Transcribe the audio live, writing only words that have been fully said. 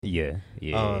Yeah.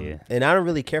 And I don't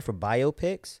really care for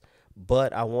biopics,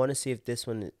 but I want to see if this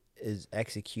one is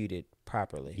executed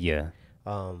properly. Yeah.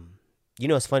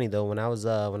 It's funny though. When I was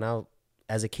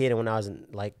as a kid and when I was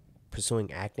like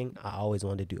pursuing acting, I always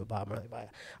wanted to do a Bob Marley biopic.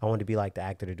 I wanted to be like the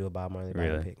actor to do a Bob Marley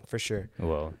biopic for sure.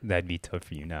 Well, that'd be tough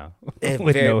for you now.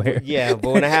 With no hair. Yeah,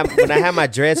 but when I have my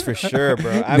dreads for sure,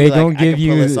 bro. They gonna give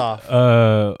you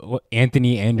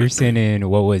Anthony Anderson and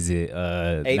what was it?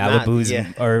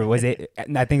 Malibu's or was it?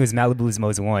 I think it was Malibu's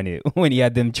Most Wanted when he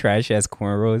had them trash ass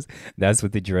cornrows. That's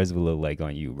what the dreads would look like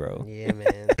on you, bro. Yeah,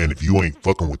 man. And if you ain't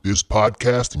fucking with this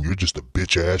podcast, then you're just a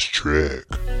bitch ass trick.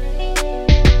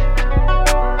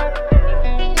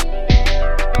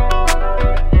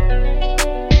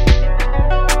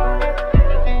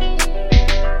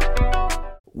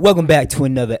 Welcome back to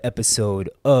another episode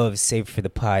of Save for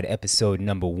the Pod, episode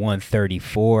number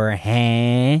 134.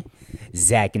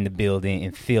 Zach in the building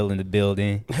and Phil in the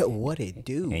building. What it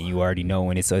do? And you already know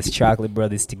when it's us chocolate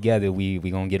brothers together, we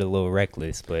gonna get a little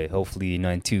reckless, but hopefully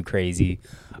nothing too crazy.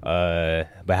 But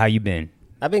how you been?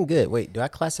 I've been good. Wait, do I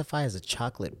classify as a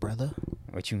chocolate brother?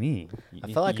 What you mean? I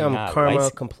feel like I'm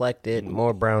caramel complected,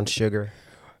 more brown sugar.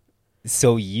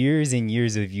 So years and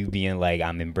years of you being like,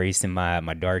 I'm embracing my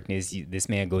darkness. This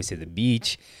man goes to the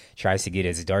beach, tries to get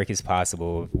as dark as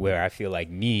possible, where I feel like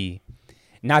me,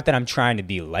 not that I'm trying to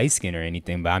be light skinned or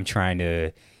anything, but I'm trying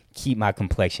to keep my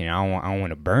complexion. I don't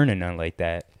want to burn or nothing like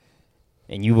that.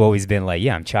 And you've always been like,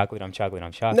 yeah, I'm chocolate. No,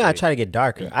 I try to get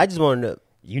darker. I just wanted to.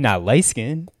 You're not light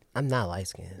skinned. I'm not light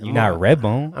skinned. You're not red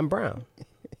bone. I'm brown.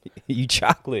 You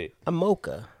chocolate. I'm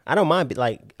mocha. I don't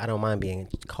mind being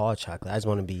called chocolate. I just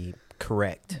want to be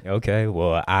correct. Okay,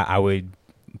 well, I would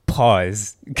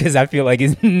pause because I feel like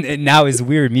now it's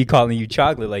weird me calling you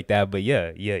chocolate like that. But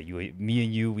yeah, me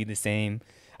and you, we the same.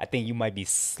 I think you might be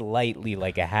slightly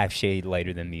like a half shade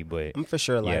lighter than me, but I'm for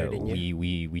sure lighter than you.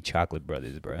 We chocolate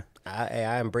brothers, bro.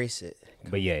 I embrace it.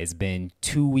 But yeah, it's been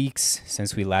 2 weeks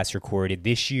since we last recorded.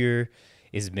 This year,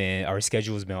 our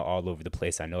schedule has been all over the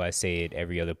place. I know I say it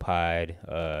every other pod.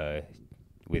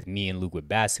 With me and Luke with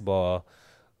basketball.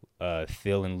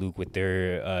 Phil and Luke with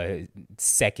their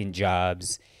second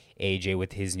jobs, AJ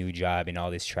with his new job, and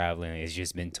all this traveling. It's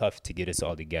just been tough to get us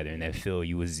all together. And then Phil,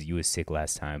 you was sick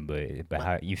last time, but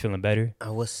how you feeling better?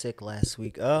 I was sick last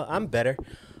week. I'm better.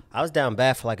 I was down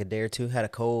bad for like a day or two. Had a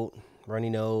cold, runny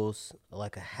nose,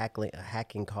 like a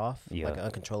hacking cough, like an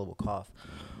uncontrollable cough.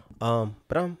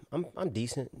 But I'm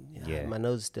decent. Yeah. My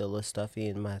nose is still a little stuffy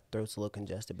and my throat's a little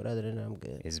congested, but other than that, I'm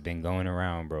good. It's been going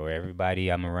around, bro. Everybody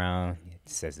I'm around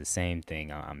says the same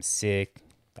thing. I'm sick.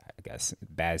 I got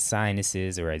bad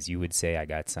sinuses, or as you would say, I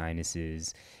got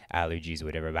sinuses, allergies,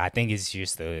 whatever. But I think it's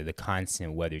just the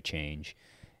constant weather change.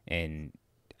 And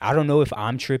I don't know if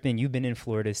I'm tripping. You've been in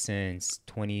Florida since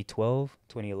 2012,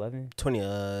 2011?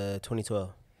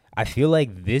 2012. I feel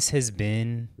like this has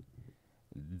been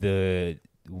the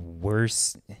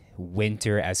worst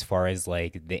winter as far as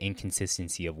like the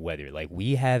inconsistency of weather. Like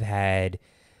we have had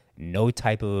no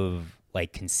type of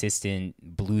like consistent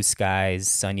blue skies,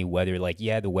 sunny weather. Like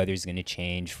the weather's gonna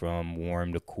change from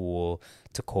warm to cool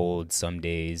to cold some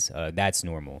days. That's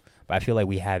normal. But I feel like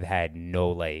we have had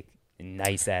no like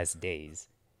nice ass days.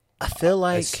 I feel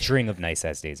like a string of nice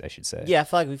ass days, I should say. Yeah, I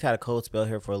feel like we've had a cold spell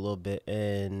here for a little bit,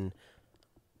 and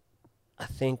I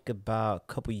think about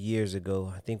a couple years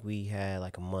ago, I think we had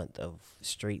like a month of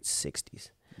straight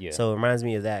 60s. Yeah. So it reminds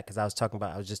me of that because I was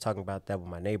just talking about that with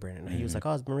my neighbor, and he was like,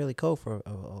 "Oh, it's been really cold for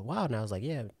a while." And I was like,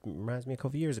 "Yeah, it reminds me of a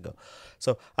couple years ago."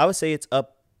 So I would say it's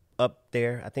up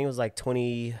there. I think it was like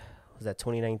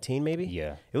 2019 maybe?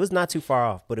 Yeah. It was not too far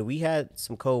off, but we had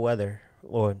some cold weather,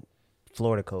 or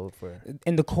Florida cold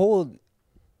and the cold.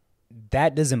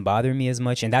 That doesn't bother me as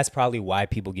much, and that's probably why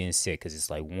people getting sick, because it's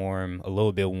like warm, a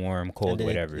little bit warm, cold,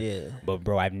 whatever. Yeah. But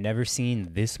bro, I've never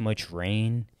seen this much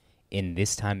rain in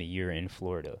this time of year in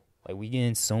Florida. Like we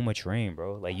getting so much rain,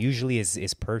 bro. Like usually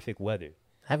it's perfect weather.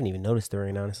 I haven't even noticed the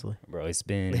rain, honestly. Bro, it's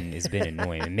been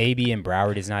annoying. And maybe in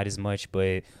Broward it's not as much,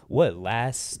 but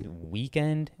last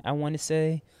weekend I want to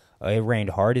say it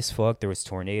rained hard as fuck. There was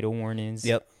tornado warnings.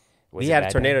 Yep. We had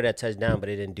a tornado that touched down, but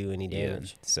it didn't do any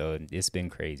damage. Yeah, so it's been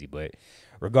crazy. But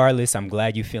regardless, I'm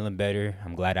glad you're feeling better.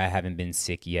 I'm glad I haven't been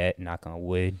sick yet, knock on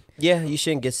wood. Yeah, you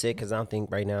shouldn't get sick because I don't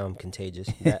think right now I'm contagious.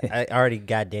 I already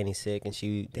got Danny sick, and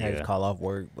she had to call off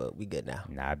work, but we good now.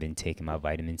 Nah, I've been taking my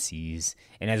vitamin C's.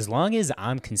 And as long as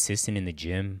I'm consistent in the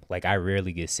gym, like I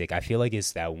rarely get sick. I feel like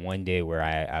it's that one day where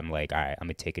I'm like, all right, I'm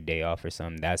going to take a day off or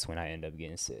something. That's when I end up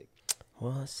getting sick.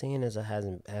 Well, seeing as I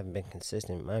haven't been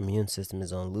consistent, my immune system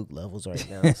is on Luke levels right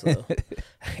now, so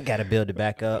I got to build it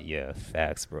back up. Yeah,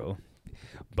 facts, bro.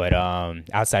 But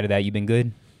outside of that, you been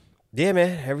good? Yeah,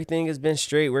 man. Everything has been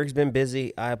straight. Work's been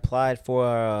busy. I applied for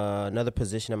another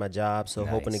position at my job, so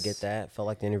hoping to get that. Felt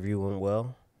like the interview went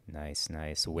well. Nice.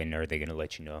 When are they gonna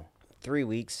let you know? 3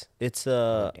 weeks. It's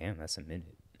oh, damn, that's a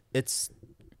minute. It's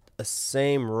a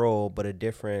same role, but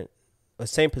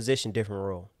same position, different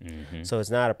role. Mm-hmm. So it's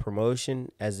not a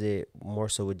promotion, as it more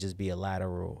so would just be a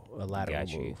lateral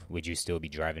move. Would you still be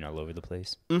driving all over the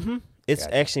place? Mm-hmm. It's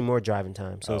actually more driving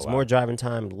time. So it's more driving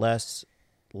time, less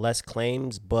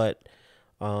claims, but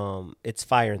it's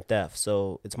fire and theft,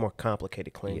 so it's more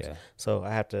complicated claims. Yeah. So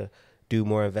I have to do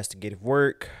more investigative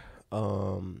work.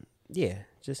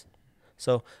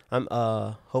 So I'm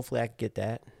hopefully I can get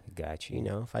that. Got you. You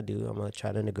know, if I do, I'm gonna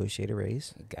try to negotiate a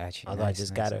raise. Got you. Although I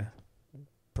just got a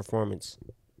performance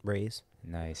raise.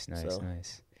 Nice.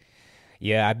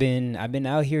 Yeah, I've been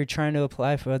out here trying to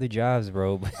apply for other jobs,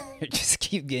 bro, but just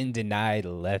keep getting denied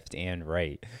left and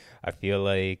right. I feel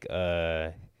like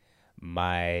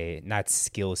my not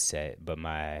skill set, but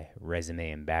my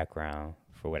resume and background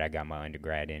for what I got my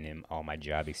undergrad in and all my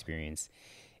job experience,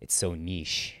 it's so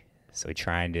niche. So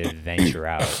trying to venture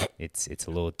out, it's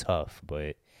a little tough,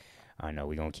 but I don't know,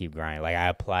 we're gonna keep grinding. Like I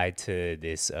applied to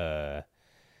this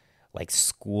like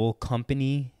school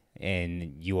company,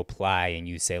 and you apply and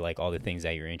you say like all the things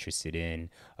that you're interested in.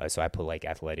 So I put like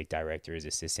athletic directors,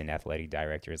 assistant athletic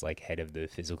directors, like head of the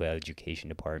physical education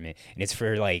department, and it's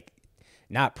for like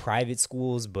not private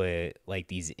schools, but like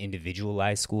these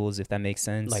individualized schools, if that makes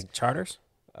sense. Like charters?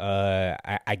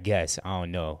 I guess, I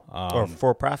don't know. Or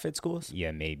for-profit schools?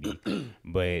 Yeah, maybe.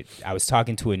 But I was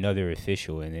talking to another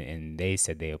official, and they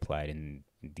said they applied, and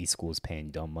these schools paying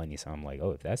dumb money. So I'm like,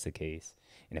 oh, if that's the case,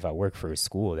 and if I work for a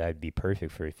school, that'd be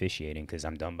perfect for officiating, because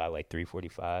I'm done by like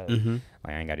 3:45. Mm-hmm. Like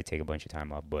I ain't got to take a bunch of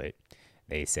time off. But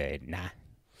they said, nah,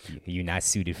 you're not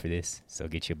suited for this. So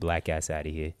get your black ass out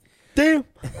of here. Damn.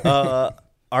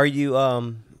 Are you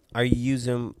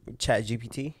using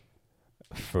ChatGPT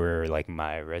for like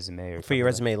my resume or for your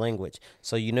resume language?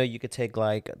 So you could take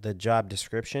like the job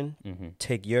description,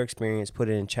 take your experience, put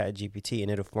it in ChatGPT,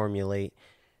 and it'll formulate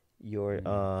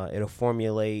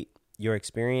your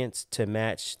experience to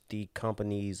match the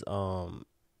company's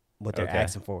what they're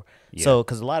asking for. Yeah. So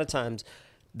because a lot of times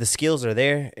the skills are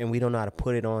there and we don't know how to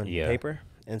put it on paper,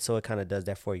 and so it kind of does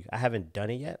that for you. I haven't done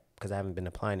it yet because I haven't been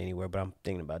applying anywhere, but I'm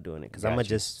thinking about doing it because I'm gonna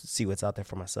just see what's out there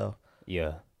for myself.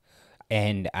 Yeah.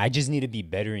 And I just need to be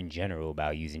better in general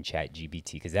about using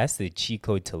ChatGPT, because that's the cheat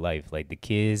code to life. Like the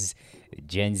kids,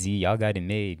 Gen Z, y'all got it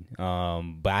made.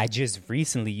 But I just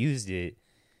recently used it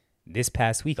this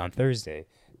past week on Thursday,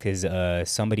 because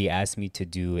somebody asked me to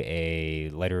do a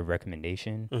letter of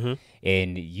recommendation. Mm-hmm.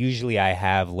 And usually I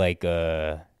have like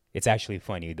it's actually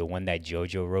funny, the one that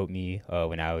JoJo wrote me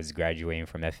when I was graduating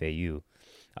from FAU.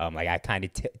 Like I kind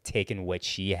of taken what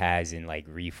she has and like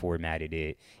reformatted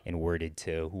it and worded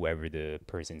to whoever the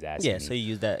person's asking. Yeah, so you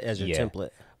use that as your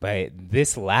template. But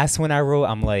this last one I wrote,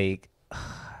 I'm like,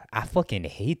 I fucking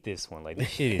hate this one. Like this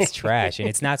shit is trash. And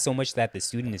it's not so much that the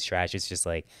student is trash. It's just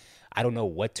like, I don't know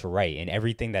what to write. And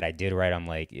everything that I did write, I'm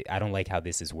like, I don't like how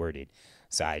this is worded.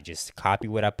 So I just copy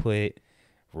what I put,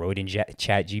 wrote in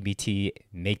ChatGPT,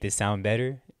 make this sound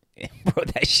better. Bro,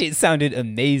 that shit sounded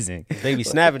amazing. They be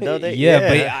snapping, don't they?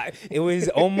 Yeah. But it was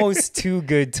almost too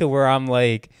good to where I'm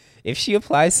like, if she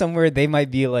applies somewhere, they might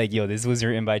be like, yo, this was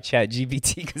written by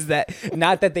ChatGPT, because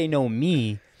not that they know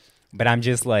me, but I'm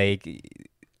just like,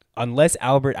 unless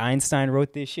Albert Einstein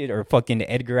wrote this shit or fucking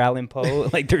Edgar Allan Poe,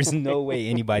 like there's no way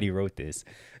anybody wrote this.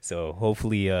 So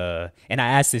hopefully, and I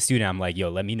asked the student, I'm like, yo,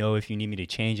 let me know if you need me to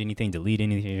change anything, delete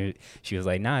anything. She was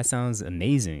like, nah, it sounds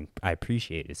amazing. I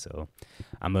appreciate it. So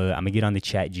I'm gonna get on the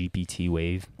ChatGPT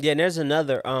wave. Yeah, and there's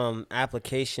another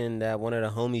application that one of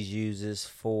the homies uses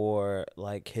for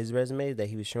like his resume that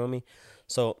he was showing me.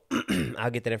 So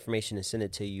I'll get that information and send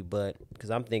it to you. But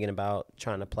because I'm thinking about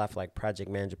trying to apply for like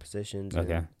project manager positions.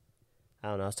 Okay. And, I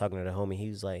don't know. I was talking to the homie. He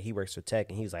was like, he works for tech,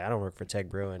 and he's like, I don't work for tech,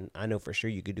 bro, and I know for sure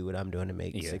you could do what I'm doing to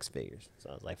make 6 figures. So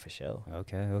I was like, for sure.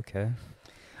 Okay.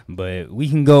 But we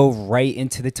can go right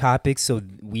into the topic. So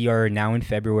we are now in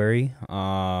February.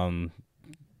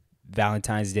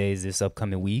 Valentine's Day is this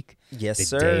upcoming week. Yes, the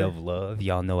sir. Day of love.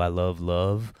 Y'all know I love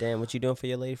love. Damn, what you doing for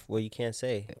your lady? Well, you can't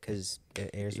say because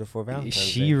it airs before Valentine's Day.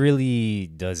 She really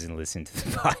doesn't listen to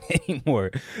the pod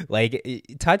anymore. Like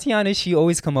Tatiana, she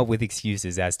always come up with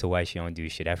excuses as to why she don't do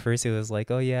shit. At first, it was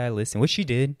like, oh yeah, I listen, which she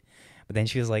did. But then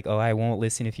she was like, oh, I won't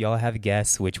listen if y'all have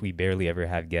guests, which we barely ever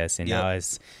have guests. And now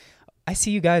it's, I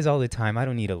see you guys all the time. I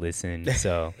don't need to listen.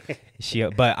 So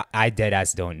but I dead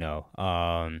ass don't know.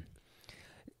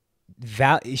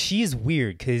 She is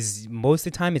weird because most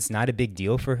of the time it's not a big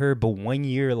deal for her, but one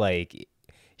year like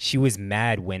she was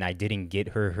mad when I didn't get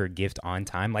her gift on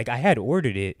time. Like I had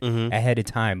ordered it ahead of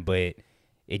time, but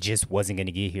it just wasn't going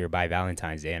to get here by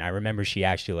Valentine's Day. And I remember she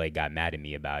actually like got mad at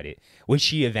me about it, which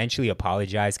she eventually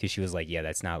apologized because she was like, yeah,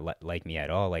 that's not like me at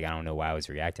all. Like, I don't know why I was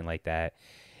reacting like that.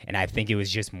 And I think it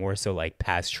was just more so like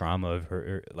past trauma of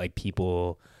her, like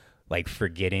people like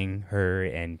forgetting her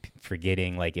and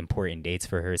forgetting like important dates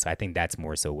for her. So I think that's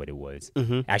more so what it was.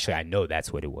 Actually, I know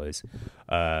that's what it was.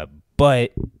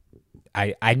 But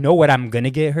I know what I'm going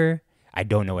to get her. I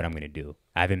don't know what I'm going to do.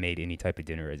 I haven't made any type of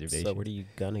dinner reservation. So what are you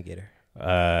going to get her?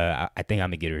 I think I'm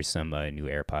gonna get her some new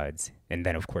AirPods, and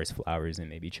then of course flowers and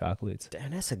maybe chocolates.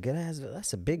 Damn, that's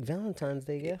a big Valentine's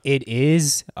Day gift. It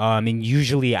is. And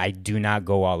usually I do not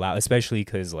go all out, especially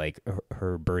because like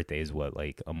her birthday is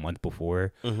like a month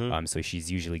before. So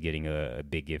she's usually getting a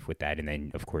big gift with that, and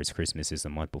then of course Christmas is a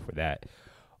month before that.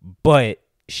 But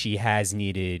she has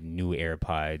needed new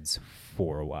AirPods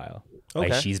for a while. Okay.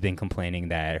 Like she's been complaining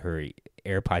that her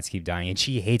AirPods keep dying, and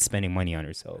she hates spending money on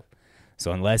herself.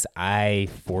 So unless I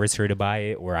force her to buy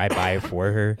it or I buy it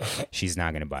for her, she's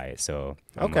not going to buy it. So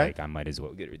I'm like, I might as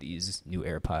well get her these new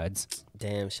AirPods.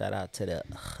 Damn, shout out to the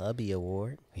Hubby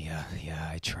Award. Yeah,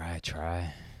 I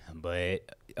try. But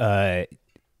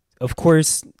of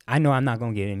course, I know I'm not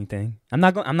going to get anything. I'm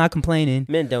not complaining.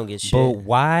 Men don't get shit. But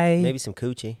why? Maybe some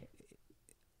coochie.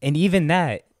 And even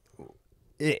that,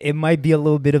 it might be a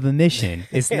little bit of a mission.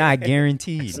 It's not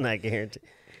guaranteed. It's not guaranteed.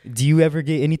 Do you ever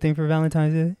get anything for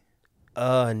Valentine's Day?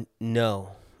 No.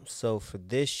 So for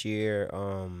this year,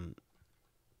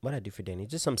 what I do for Danny,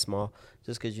 just something small,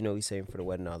 just because we saving for the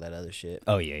wedding and all that other shit.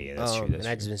 Oh yeah, that's true.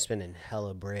 I just been spending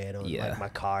hella bread on like my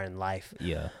car and life.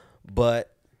 Yeah.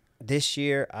 But this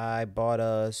year I bought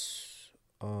us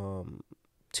 2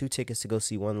 tickets to go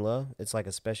see One Love. It's like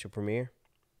a special premiere.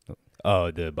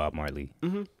 Oh, the Bob Marley.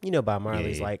 Bob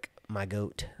Marley's like my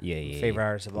goat. Yeah. Favorite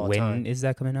artist of all time. When is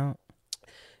that coming out?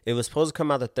 It was supposed to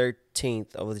come out the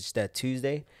 13th, of that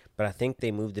Tuesday, but I think they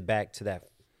moved it back to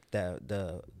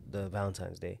the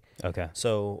Valentine's Day. Okay.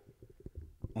 So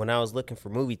when I was looking for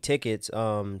movie tickets,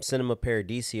 Cinema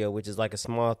Paradiso, which is like a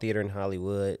small theater in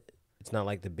Hollywood, it's not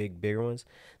like the bigger ones.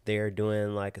 They are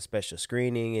doing like a special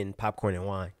screening and popcorn and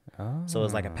wine. Oh. So it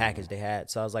was like a package they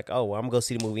had. So I was like, oh, well, I'm going to go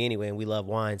see the movie anyway, and we love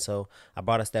wine. So I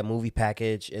bought us that movie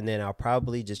package, and then I'll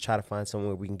probably just try to find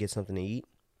somewhere we can get something to eat.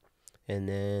 And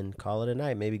then call it a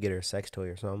night. Maybe get her a sex toy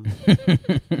or something.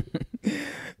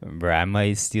 Bro, I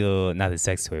might steal, not the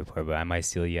sex toy part, but I might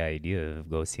steal your idea of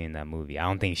go seeing that movie. I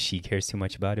don't think she cares too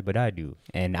much about it, but I do.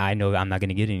 And I know I'm not going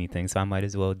to get anything, so I might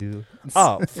as well do.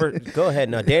 Oh, go ahead.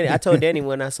 No, Danny, I told Danny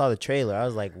when I saw the trailer, I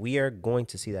was like, we are going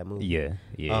to see that movie. Yeah.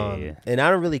 And I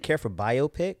don't really care for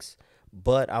biopics,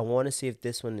 but I want to see if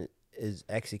this one is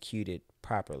executed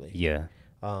properly. Yeah.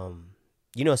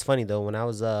 It's funny, though. When I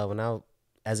was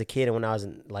as a kid and when I was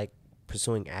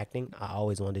pursuing acting, I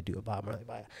always wanted to do a Bob Marley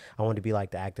biopic. I wanted to be like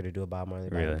the actor to do a Bob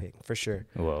Marley biopic, for sure.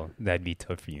 Well, that'd be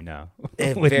tough for you now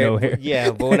with no hair.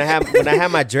 Yeah, but when I have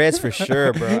my dreads, for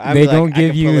sure, bro. They gonna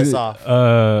give you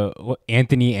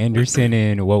Anthony Anderson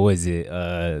and what was it?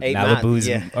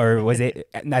 Malibu's or was it?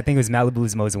 I think it was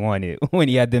Malibu's Most Wanted when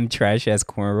he had them trash ass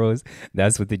cornrows.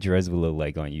 That's what the dreads would look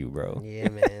like on you, bro. Yeah,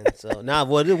 man. So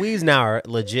the weaves now are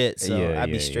legit, so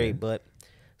I'd be straight, but.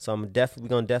 So we're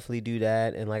gonna definitely do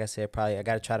that, and like I said, probably I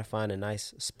gotta try to find a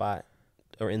nice spot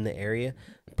or in the area.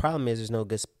 Problem is, there's no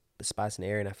good spots in the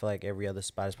area, and I feel like every other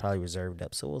spot is probably reserved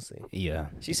up. So we'll see. Yeah.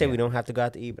 She said we don't have to go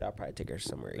out to eat, but I'll probably take her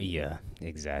somewhere. Yeah,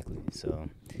 exactly. So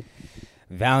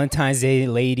Valentine's Day,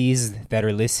 ladies that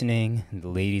are listening, the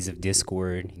ladies of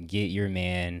Discord, get your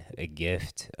man a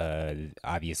gift.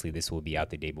 Obviously, this will be out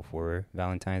the day before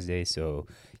Valentine's Day, so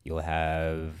you'll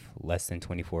have less than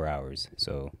 24 hours.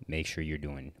 So make sure you're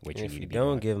doing what you need to be doing.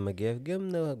 Don't give him a gift. Give him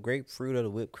the grapefruit or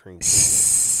the whipped cream.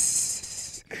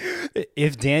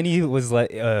 If Danny was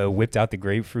like whipped out the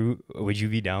grapefruit, would you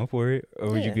be down for it, or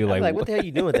would you be like, what the hell are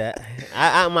you doing with that?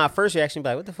 My first reaction would be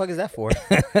like, what the fuck is that for?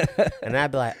 And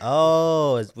I'd be like,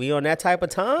 oh, is we on that type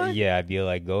of time? Yeah, I'd be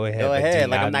like, go ahead.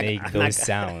 But do not make those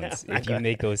sounds. If you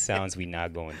make those sounds, we're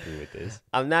not going through with this.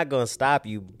 I'm not going to stop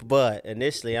you, but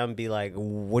initially I'm going to be like,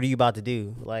 what are you about to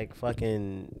do? Like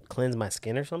fucking cleanse my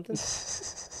skin or something?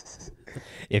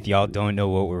 If y'all don't know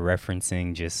what we're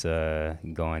referencing, just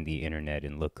go on the internet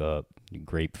and look up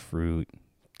grapefruit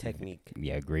technique.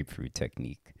 Yeah, grapefruit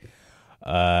technique.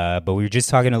 But we were just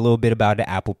talking a little bit about the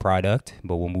Apple product,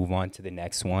 but we'll move on to the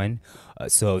next one.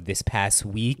 So this past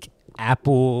week,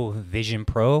 Apple Vision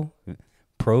Pro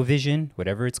Vision,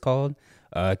 whatever it's called,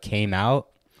 came out,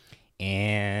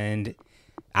 and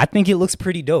I think it looks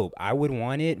pretty dope. I would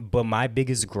want it, but my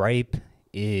biggest gripe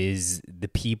is the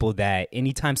people that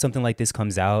anytime something like this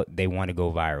comes out, they want to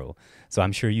go viral. So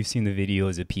I'm sure you've seen the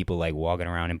videos of people like walking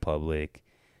around in public,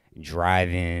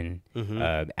 driving,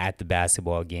 at the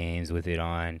basketball games with it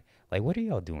on. Like, what are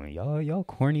y'all doing? Y'all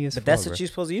corny as fuck. But that's what you're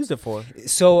supposed to use it for.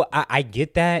 So I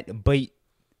get that, but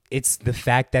it's the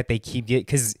fact that they keep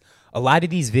because a lot of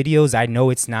these videos, I know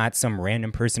it's not some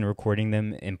random person recording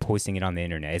them and posting it on the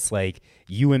internet. It's like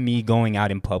you and me going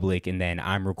out in public, and then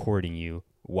I'm recording you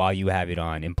while you have it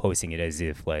on and posting it as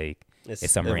if like it's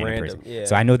some random person. Yeah.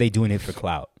 So I know they're doing it for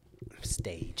clout.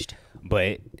 Staged.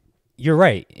 But you're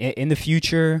right. In the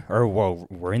future, or well,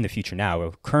 we're in the future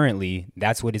now. Currently,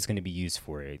 that's what it's going to be used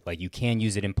for. Like you can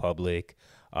use it in public.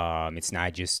 It's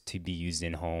not just to be used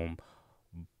in home.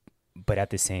 But at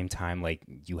the same time, like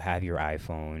you have your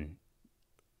iPhone.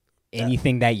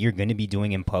 Anything that you're going to be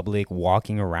doing in public,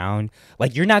 walking around,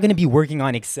 like you're not going to be working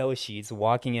on Excel sheets,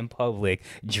 walking in public,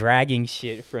 dragging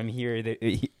shit from here.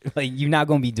 Like you're not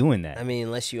going to be doing that. I mean,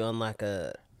 unless you unlock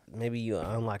maybe you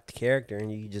unlock the character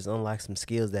and you just unlock some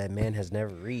skills that man has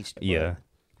never reached. But yeah.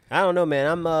 I don't know, man.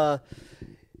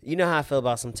 You know how I feel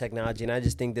about some technology, and I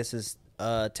just think this is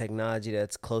technology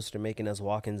that's closer to making us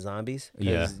walking zombies.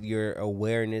 Because your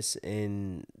awareness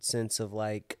and sense of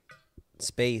like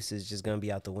space is just gonna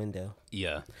be out the window.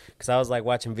 Yeah. Because I was like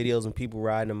watching videos and people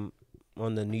riding them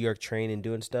on the New York train and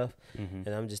doing stuff, and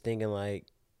I'm just thinking like,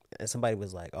 and somebody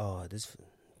was like, "Oh, this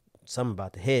something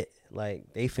about to hit.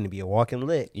 Like they finna be a walking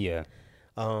lick." Yeah.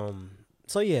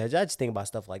 So yeah, I just think about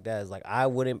stuff like that. It's like I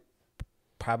wouldn't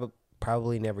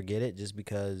probably never get it just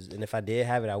because, and if I did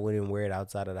have it, I wouldn't wear it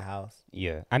outside of the house.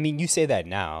 Yeah. I mean, you say that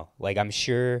now. Like I'm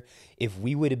sure if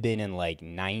we would have been in like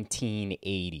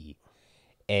 1980.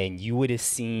 And you would have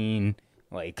seen,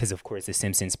 like, because of course The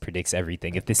Simpsons predicts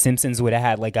everything. If The Simpsons would have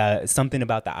had like something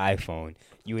about the iPhone,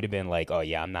 you would have been like, "Oh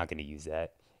yeah, I'm not gonna use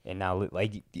that." And now,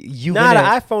 like, you not an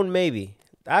iPhone, maybe.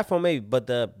 The iPhone, maybe, but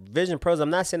the Vision Pros. I'm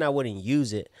not saying I wouldn't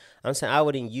use it. I'm saying I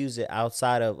wouldn't use it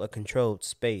outside of a controlled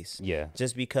space. Yeah.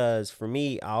 Just because for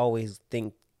me, I always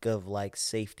think of like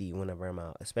safety whenever I'm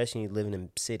out, especially living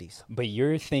in cities. But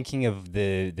you're thinking of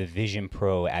the Vision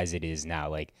Pro as it is now,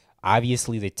 like.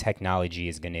 Obviously, the technology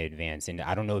is going to advance. And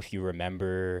I don't know if you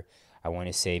remember, I want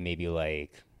to say maybe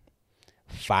like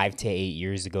 5 to 8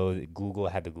 years ago, Google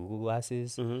had the Google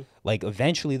glasses. Mm-hmm. Like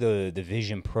eventually the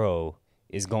Vision Pro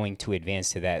is going to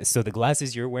advance to that. So the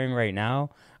glasses you're wearing right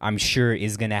now, I'm sure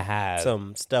is going to have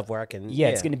some stuff where I can. Yeah,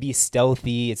 it's going to be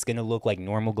stealthy. It's going to look like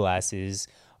normal glasses.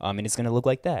 And it's going to look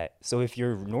like that. So if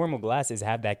your normal glasses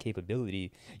have that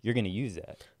capability, you're going to use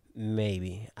that.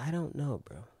 Maybe. I don't know,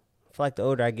 bro. I feel like the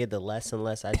older I get, the less and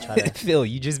less I try to. Phil,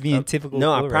 you just being typical.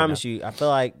 No, I promise you. I feel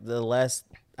like the less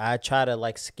I try to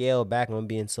like scale back on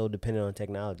being so dependent on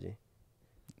technology.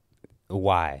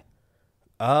 Why?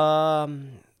 I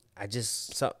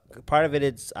just part of it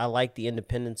is I like the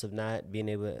independence of not being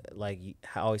able to, like,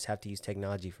 I always have to use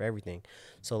technology for everything.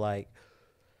 So like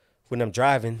when I'm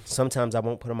driving, sometimes I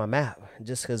won't put on my map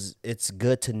just because it's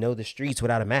good to know the streets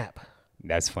without a map.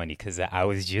 That's funny because I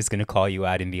was just going to call you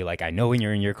out and be like, I know when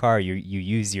you're in your car, you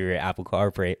use your Apple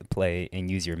CarPlay and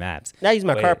use your maps. I use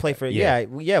my CarPlay for, yeah.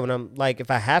 When I'm like,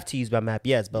 if I have to use my map,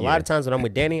 yes. But a lot of times when I'm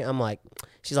with Danny, I'm like,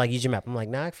 she's like, use your map. I'm like,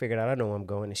 nah, I figured out. I know where I'm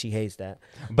going. And she hates that.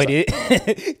 But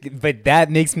but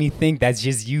that makes me think that's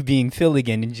just you being Phil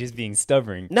again and just being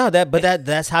stubborn. No,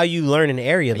 that's how you learn an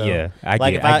area, though. Yeah, I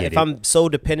get if I'm so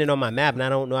dependent on my map and I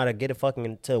don't know how to get it fucking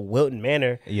into Wilton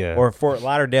Manor or Fort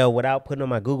Lauderdale without putting on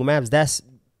my Google Maps, that's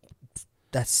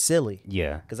silly.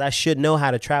 Yeah. Because I should know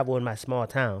how to travel in my small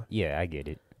town. Yeah, I get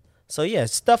it. So, yeah,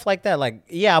 stuff like that. Like,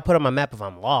 yeah, I'll put on my map if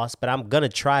I'm lost, but I'm going to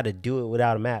try to do it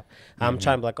without a map. I'm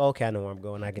trying to be like, okay, I know where I'm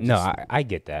going. I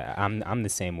get that. I'm the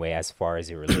same way as far as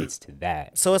it relates to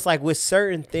that. So it's like with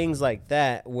certain things like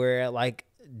that where, like,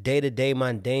 day-to-day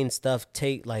mundane stuff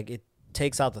it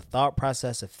takes out the thought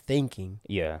process of thinking.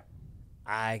 Yeah.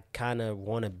 I kind of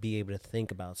want to be able to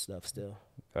think about stuff still.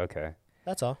 Okay.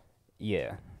 That's all.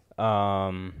 Yeah.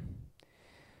 I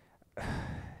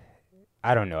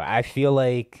don't know. I feel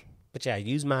like, but yeah, I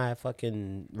use my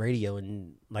fucking radio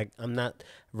and like I'm never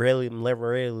really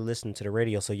listening to the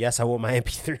radio. So yes, I want my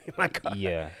MP3 in my car.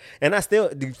 Yeah. And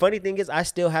the funny thing is, I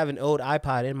still have an old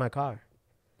iPod in my car.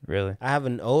 Really? I have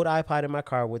an old iPod in my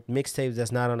car with mixtapes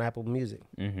that's not on Apple Music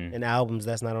and albums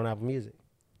that's not on Apple Music.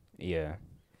 Yeah.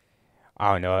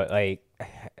 I don't know. Like,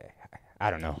 I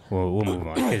don't know. We'll move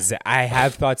on because I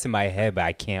have thoughts in my head, but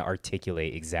I can't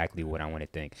articulate exactly what I want to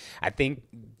think. I think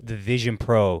the Vision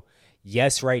Pro,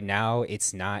 yes, right now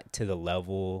it's not to the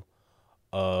level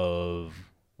of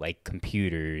like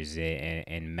computers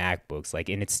and MacBooks. Like,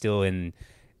 and it's still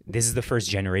this is the first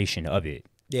generation of it.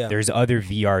 Yeah. There's other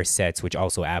VR sets, which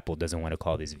also Apple doesn't want to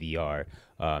call this VR.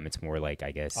 It's more like,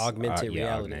 I guess, augmented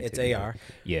reality. It's AR.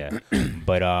 Yeah.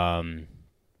 But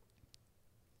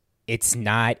it's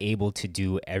not able to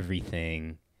do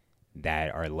everything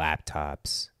that our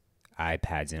laptops,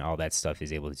 iPads, and all that stuff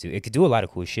is able to do. It could do a lot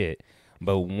of cool shit,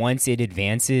 but once it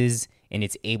advances and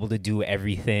it's able to do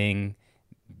everything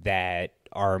that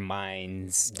our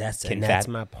minds that's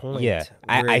my point. Yeah,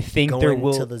 I think going there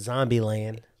will to the zombie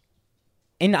land.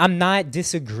 And I'm not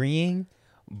disagreeing,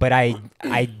 but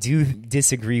I do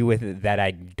disagree with it that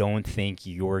I don't think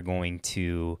you're going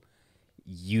to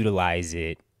utilize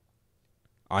it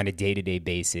on a day-to-day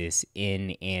basis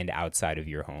in and outside of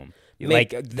your home.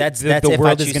 Like that's the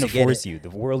world is going to force you. The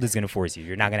world is going to force you.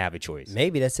 You're not going to have a choice.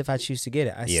 Maybe that's if I choose to get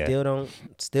it. I still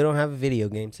don't have a video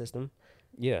game system.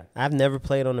 Yeah. I've never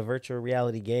played on a virtual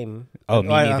reality game. Oh, me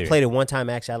neither. I played it one time.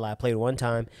 Actually, I lied. I played it one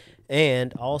time.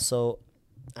 And also,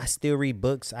 I still read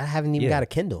books. I haven't even got a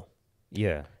Kindle.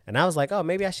 Yeah. And I was like, oh,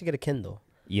 maybe I should get a Kindle.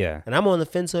 Yeah. And I'm on the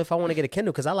fence if I want to get a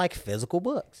Kindle because I like physical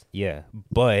books. Yeah.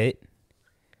 But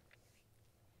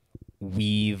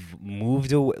we've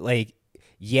moved away. Like,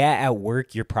 yeah, at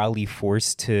work, you're probably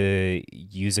forced to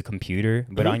use a computer.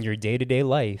 But on your day-to-day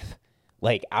life,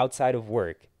 like outside of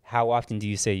work, how often do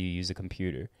you say you use a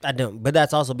computer? I don't. But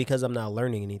that's also because I'm not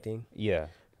learning anything. Yeah.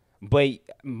 But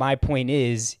my point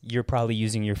is, you're probably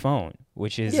using your phone,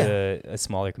 which is a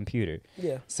smaller computer.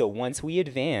 Yeah. So once we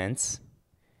advance,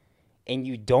 and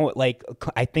you don't, like,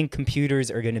 I think computers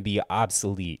are going to be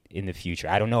obsolete in the future.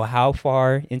 I don't know how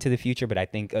far into the future, but I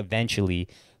think eventually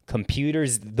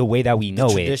computers, the way that we know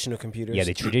it. Traditional computers. Yeah,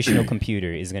 the traditional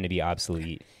computer is going to be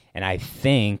obsolete. And I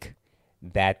think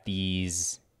that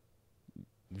these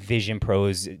Vision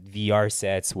Pros, VR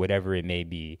sets, whatever it may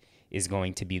be, is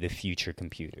going to be the future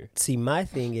computer. See, my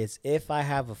thing is, if I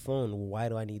have a phone, why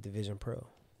do I need the Vision Pro?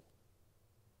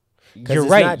 You're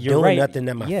right. Not you're doing right. nothing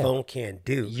that my phone can't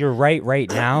do. You're right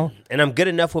now. And I'm good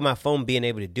enough with my phone being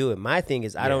able to do it. My thing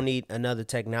is, I don't need another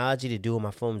technology to do what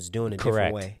my phone's doing a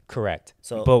different way. Correct.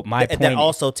 So, but my point that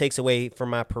also takes away from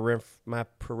my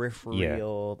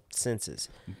peripheral senses.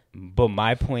 But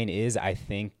my point is, I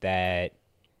think that,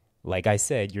 like I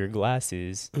said, your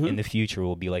glasses in the future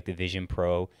will be like the Vision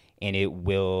Pro, and it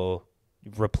will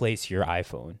replace your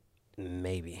iPhone.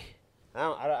 Maybe.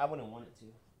 I wouldn't want it to.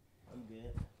 I'm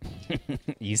good.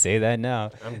 You say that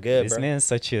now. I'm good, This bro. man's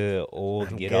such a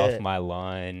old off my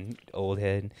lawn old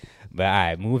head. But all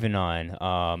right, moving on.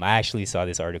 I actually saw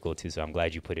this article too, so I'm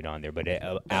glad you put it on there. But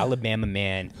an Alabama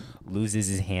man loses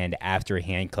his hand after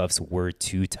handcuffs were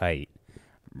too tight.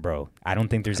 Bro, I don't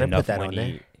think there's enough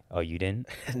money. Oh, you didn't?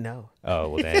 No. Oh,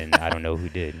 well then I don't know who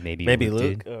did. Maybe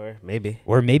Luke did.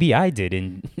 or maybe I did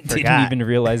and didn't even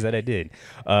realize that I did.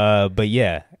 But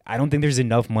yeah, I don't think there's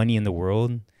enough money in the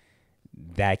world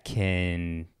that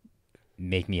can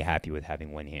make me happy with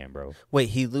having one hand, bro. Wait,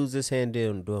 he lose his hand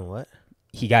doing what?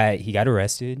 He got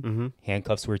arrested.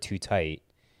 Handcuffs were too tight,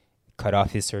 cut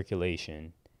off his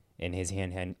circulation, and his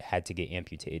hand had to get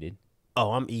amputated.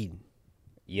 Oh, I'm eating.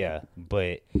 Yeah,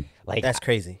 but like that's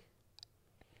crazy.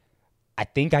 I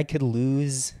think I could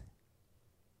lose.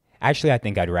 Actually, I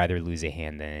think I'd rather lose a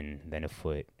hand than a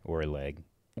foot or a leg.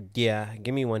 Yeah,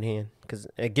 give me one hand.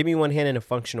 Give me one hand and a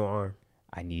functional arm.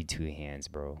 I need two hands,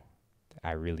 bro.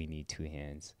 I really need two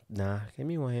hands. Nah, give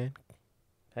me one hand.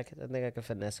 I think I can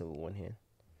finesse it with one hand.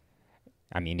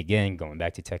 I mean, again, going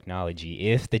back to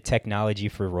technology, if the technology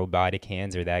for robotic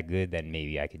hands are that good, then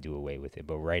maybe I could do away with it.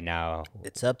 But right now,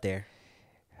 it's up there.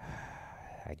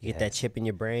 You get that chip in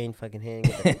your brain, fucking hand.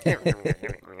 Get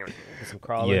some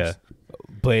crawlers. Yeah.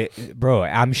 But, bro,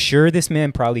 I'm sure this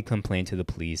man probably complained to the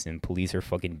police, and police are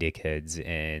fucking dickheads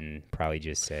and probably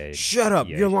just said, shut up,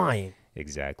 you're lying.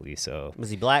 Exactly. So was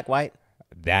he black, white?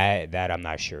 That I'm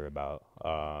not sure about.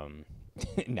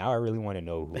 Now I really want to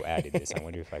know who added this. I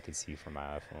wonder if I could see from my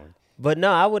iPhone. But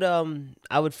no,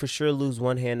 I would for sure lose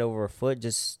one hand over a foot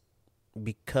just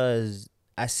because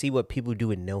I see what people do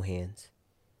with no hands.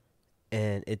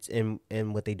 And it's in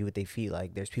what they do with their feet.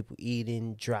 Like, there's people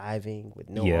eating, driving with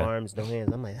no arms, no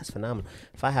hands. I'm like, that's phenomenal.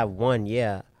 If I have one,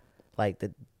 like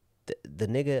the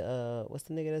nigga, what's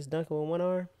the nigga that's dunking with one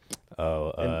arm?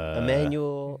 Oh,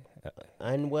 Emmanuel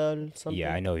Unwell something.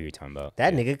 Yeah, I know who you're talking about.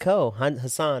 That nigga Cole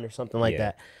Hassan or something like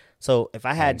that. So if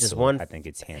I had just one, I think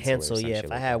it's Hansel.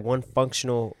 If I had one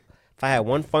functional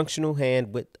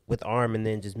hand with arm and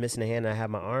then just missing a hand and I have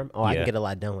my arm, I can get a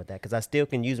lot done with that because I still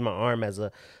can use my arm as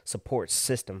a support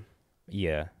system.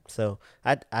 Yeah. So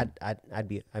I'd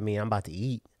be. I mean, I'm about to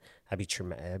eat.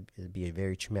 It'd be a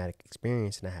very traumatic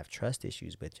experience, and I have trust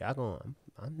issues. But I'm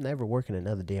never working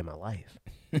another day in my life.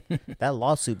 That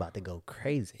lawsuit about to go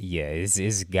crazy. Yeah,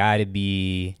 it's got to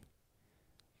be.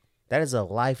 That is a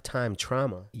lifetime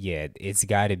trauma. Yeah, it's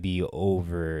got to be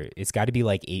over. It's got to be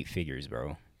like 8 figures,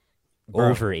 bro.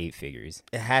 Over 8 figures.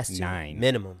 It has to. 9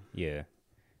 minimum. Yeah,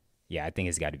 I think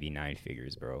it's got to be 9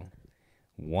 figures, bro.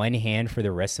 One hand for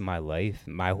the rest of my life.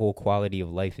 My whole quality of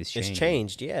life is changed. It's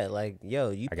changed, yeah. Like,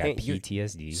 yo, I got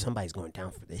PTSD. Somebody's going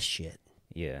down for this shit.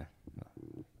 Yeah.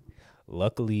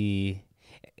 Luckily,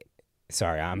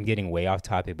 sorry, I'm getting way off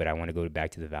topic, but I want to go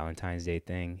back to the Valentine's Day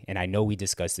thing. And I know we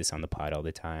discuss this on the pod all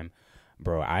the time.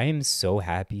 Bro, I am so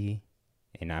happy,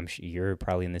 and you're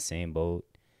probably in the same boat,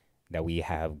 that we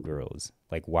have girls.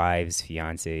 Like wives,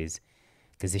 fiancés.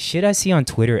 Because the shit I see on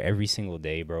Twitter every single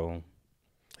day, bro.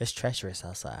 It's treacherous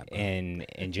outside, bro. And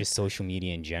just social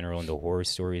media in general and the horror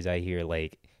stories I hear,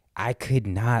 like, I could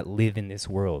not live in this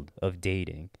world of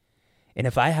dating. And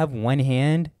if I have one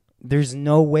hand, there's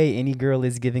no way any girl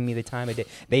is giving me the time of day.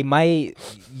 They might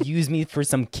use me for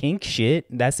some kink shit.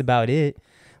 That's about it.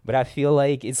 But I feel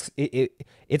like it's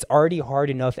already hard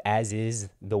enough as is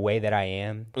the way that I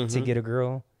am to get a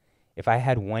girl. If I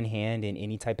had one hand in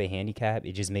any type of handicap,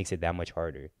 it just makes it that much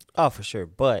harder. Oh, for sure.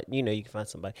 But, you know, you can find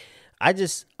somebody. I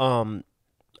just, and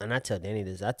I tell Danny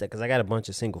this, because I got a bunch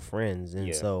of single friends.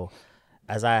 And so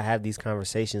as I have these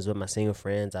conversations with my single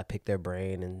friends, I pick their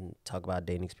brain and talk about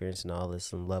dating experience and all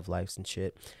this and love lives and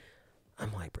shit.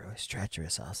 I'm like, bro, it's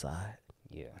treacherous outside.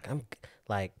 Yeah. I'm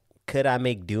like, could I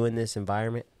make do in this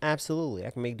environment? Absolutely.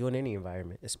 I can make do in any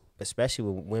environment, especially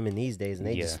with women these days, and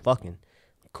they just fucking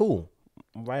cool.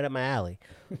 Right up my alley.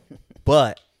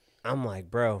 But I'm like,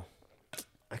 bro,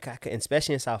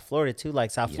 especially in South Florida too.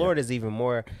 Like South Florida is even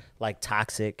more like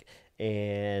toxic,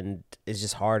 and it's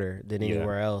just harder than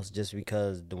anywhere else, just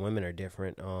because the women are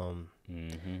different.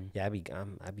 Yeah, I be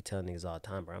telling niggas all the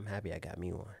time, bro. I'm happy I got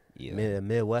me one. Yeah,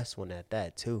 Midwest one at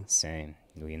that too. Same.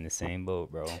 We in the same boat,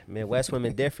 bro. Midwest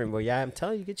women different, bro. Yeah, I'm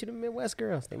telling you, get you the Midwest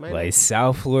girls. They might like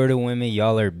South Florida women.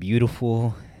 Y'all are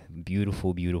beautiful,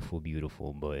 beautiful, beautiful,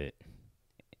 beautiful, but.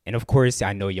 And of course,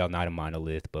 I know y'all not a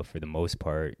monolith, but for the most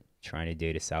part, trying to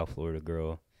date a South Florida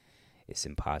girl, it's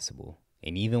impossible.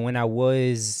 And even when I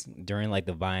was, during like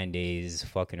the Vine days,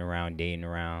 fucking around, dating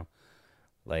around,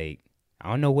 like, I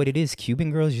don't know what it is. Cuban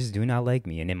girls just do not like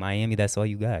me. And in Miami, that's all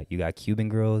you got. You got Cuban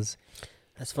girls.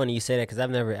 That's funny you say that, because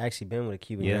I've never actually been with a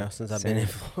Cuban girl since I've been in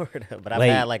Florida. But I've like,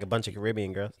 had like a bunch of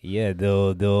Caribbean girls. Yeah,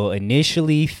 they'll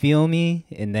initially feel me,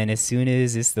 and then as soon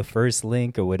as it's the first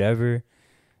link or whatever,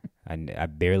 I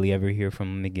barely ever hear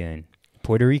from them again.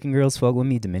 Puerto Rican girls fuck with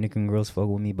me. Dominican girls fuck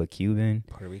with me. But Cuban.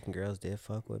 Puerto Rican girls did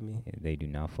fuck with me. They do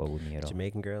not fuck with me at all.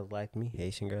 Jamaican girls like me.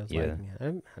 Haitian girls like me. I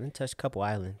didn't touch a couple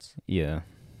islands. Yeah.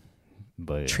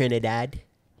 But Trinidad.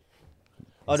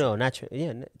 Oh, no, not Trinity.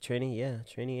 Yeah, Trini. Yeah,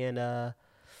 Trini and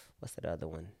what's that other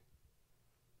one?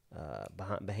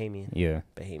 Bahamian. Yeah.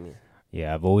 Bahamian.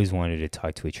 Yeah, I've always wanted to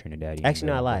talk to a Trinidadian. Actually,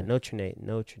 no, I lied. No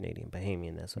Trinidadian.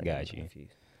 Bahamian. That's what I got you.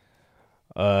 Confused.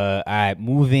 All right,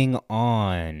 moving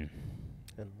on.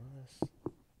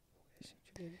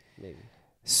 Maybe.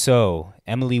 So,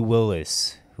 Emily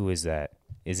Willis, who is that,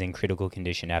 is in critical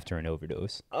condition after an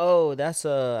overdose. Oh, that's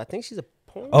I think she's a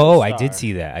porn star. Oh, I did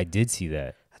see that. I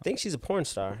think she's a porn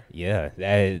star. Yeah,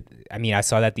 I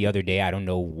saw that the other day. I don't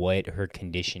know what her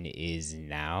condition is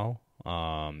now.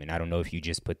 And I don't know if you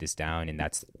just put this down and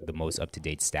that's the most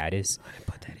up-to-date status. I didn't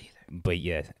put that either. But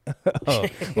yeah. Oh,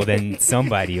 well, then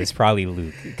somebody, it was probably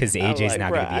Luke, because AJ's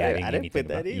not going to be adding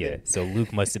anything. Yeah, so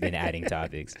Luke must have been adding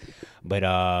topics. But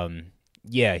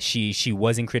yeah, she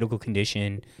was in critical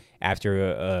condition after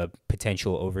a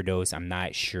potential overdose. I'm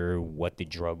not sure what the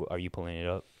drug. Are you pulling it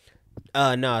up?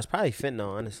 No, it's probably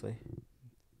fentanyl, honestly.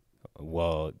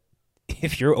 Well,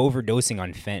 if you're overdosing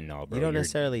on fentanyl, bro, you don't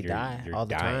necessarily die all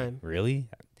the time. Really?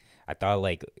 I thought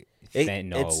like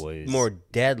fentanyl was more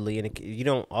deadly, and you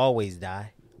don't always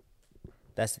die.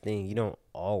 That's the thing. You don't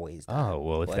always die. Oh,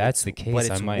 well, if that's the case, but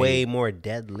it's way more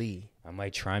deadly. I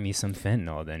might try me some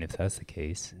fentanyl then, if that's the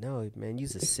case. No, man,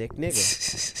 you's a sick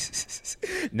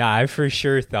nigga. Nah, I for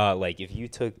sure thought, like, if you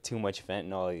took too much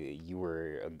fentanyl, you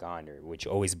were a goner, which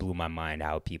always blew my mind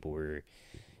how people were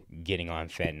getting on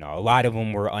fentanyl. A lot of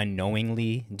them were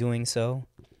unknowingly doing so,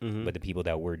 but the people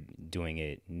that were doing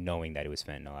it knowing that it was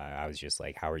fentanyl, I was just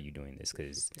like, how are you doing this?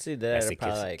 Because that's a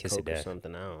kiss of death. Or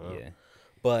something, I don't know. Yeah.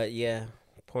 But, yeah,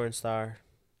 porn star.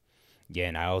 Yeah,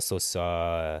 and I also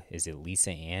saw, is it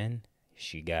Lisa Ann?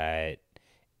 She got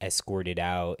escorted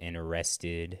out and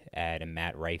arrested at a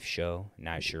Matt Rife show.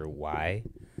 Not sure why.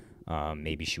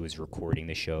 Maybe she was recording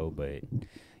the show, but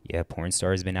Yeah, porn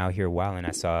stars been out here a while, and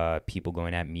I saw people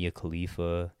going at Mia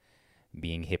Khalifa,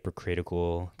 being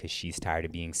hypocritical because she's tired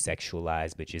of being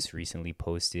sexualized, but just recently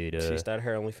posted she started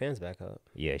her OnlyFans back up.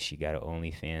 Yeah, she got an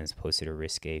OnlyFans, posted a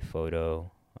risque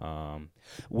photo,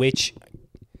 which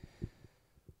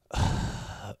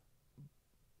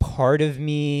part of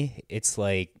me, it's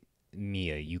like,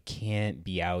 Mia, you can't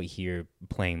be out here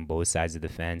playing both sides of the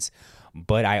fence,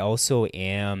 but I also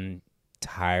am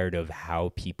tired of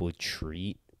how people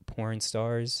treat porn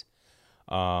stars.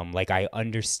 Like, I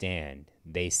understand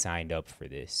they signed up for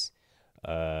this.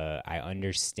 I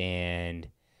understand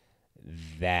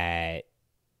that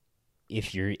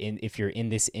if you're in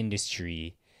this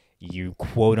industry, you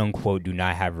quote unquote do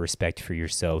not have respect for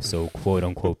yourself. So quote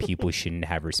unquote people shouldn't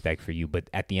have respect for you. But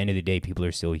at the end of the day, people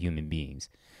are still human beings.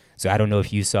 So I don't know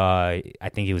if you saw, I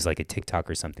think it was like a TikTok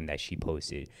or something that she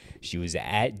posted. She was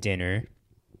at dinner,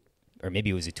 or maybe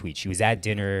it was a tweet. She was at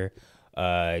dinner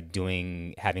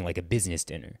having like a business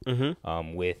dinner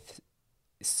with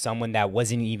someone that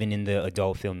wasn't even in the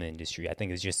adult film industry. I think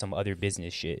it was just some other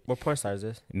business shit. What porn star is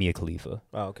this? Mia Khalifa.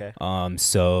 Oh, okay.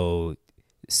 So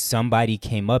somebody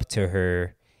came up to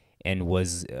her and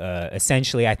was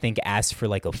essentially, I think, asked for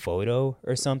like a photo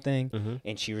or something,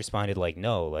 and she responded like,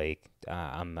 "No, like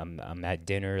I'm at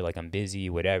dinner, like I'm busy,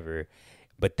 whatever."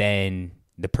 But then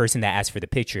the person that asked for the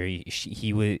picture,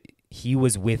 he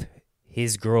was with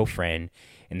his girlfriend,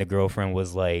 and the girlfriend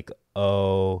was like,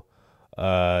 "Oh,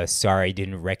 sorry, I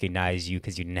didn't recognize you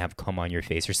because you didn't have cum on your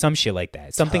face," or some shit like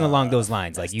that, something along those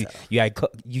lines. Like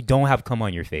you don't have cum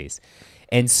on your face,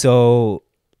 and so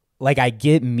like I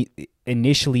get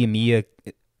initially Mia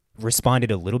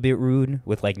responded a little bit rude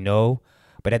with like no,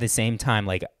 but at the same time,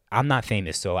 like, I'm not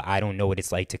famous, so I don't know what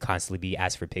it's like to constantly be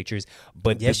asked for pictures.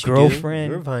 But yes, the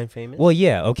girlfriend, you're Vine famous. Well,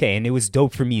 yeah, okay, and it was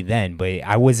dope for me then, but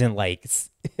I wasn't like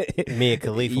Mia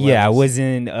Khalifa. Yeah, I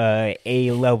wasn't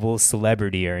A-level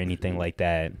celebrity or anything like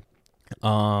that.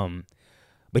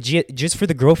 But just for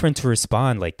the girlfriend to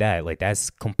respond like that, like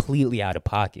that's completely out of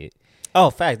pocket.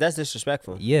 Oh, fact, that's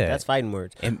disrespectful. Yeah, that's fighting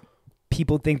words. And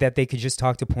people think that they could just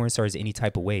talk to porn stars any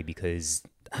type of way because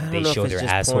they show their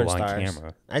asshole on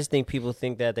camera. I just think people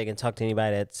think that they can talk to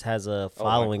anybody that has a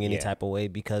following any type of way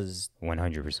because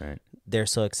 100% they're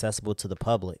so accessible to the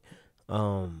public.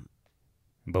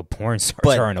 But porn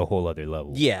stars are on a whole other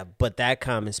level. Yeah, but that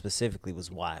comment specifically was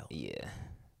wild. Yeah.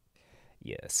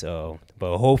 So,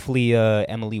 but hopefully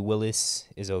Emily Willis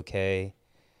is okay.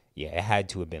 Yeah, it had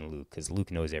to have been Luke because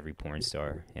Luke knows every porn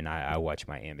star, and I watch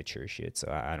my amateur shit, so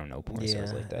I don't know porn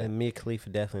stars like that. And Mia Khalifa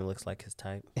definitely looks like his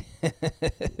type. All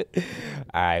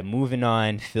right, moving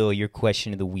on. Phil, your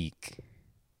question of the week.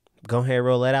 Go ahead,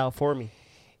 roll that out for me.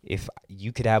 If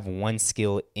you could have one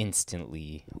skill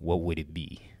instantly, what would it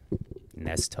be? And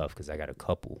that's tough because I got a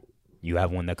couple. You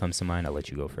have one that comes to mind? I'll let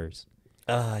you go first.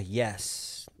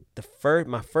 Yes.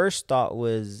 My first thought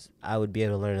was I would be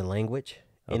able to learn a language,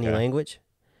 any language.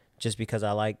 Just because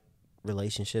I like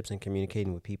relationships and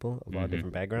communicating with people of all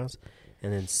different backgrounds,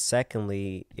 and then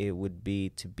secondly, it would be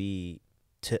to be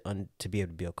able to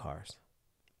build cars.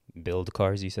 Build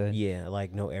cars, you said? Yeah,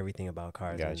 like know everything about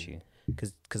cars. Got you.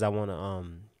 Because I want to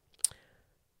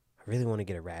I really want to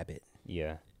get a Rabbit.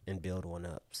 Yeah. And build one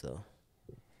up. So.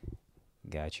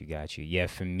 Got you. Yeah,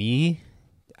 for me,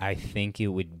 I think it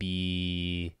would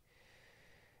be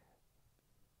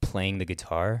playing the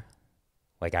guitar.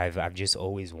 Like I've just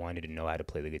always wanted to know how to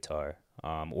play the guitar,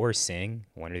 or sing,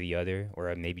 one or the other,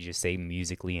 or maybe just say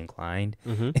musically inclined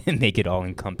and make it all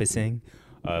encompassing.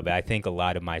 But I think a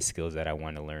lot of my skills that I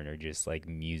want to learn are just like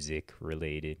music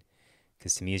related,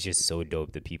 because to me it's just so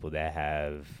dope the people that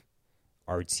have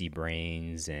artsy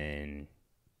brains and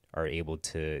are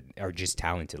just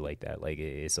talented like that. Like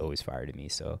it's always fire to me.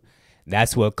 So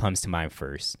that's what comes to mind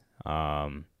first.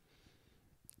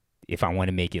 If I want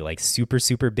to make it like super,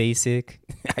 super basic,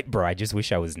 I just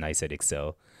wish I was nice at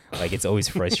Excel. Like it's always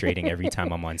frustrating every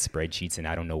time I'm on spreadsheets and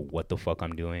I don't know what the fuck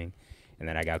I'm doing. And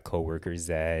then I got coworkers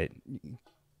that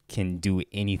can do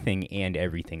anything and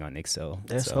everything on Excel.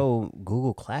 There's whole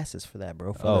Google classes for that,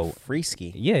 bro. For the free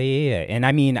ski. Yeah. And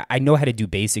I mean, I know how to do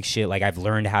basic shit. Like I've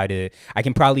learned I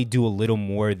can probably do a little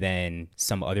more than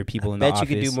some other people in the office. I bet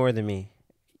you could do more than me.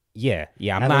 Yeah.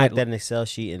 I'm not not that an Excel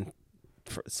sheet and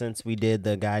since we did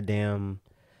the goddamn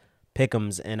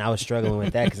pick'ems, and I was struggling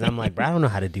with that because I'm like, bro, I don't know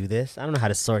how to do this. I don't know how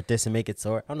to sort this and make it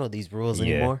sort. I don't know these rules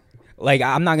anymore. Like,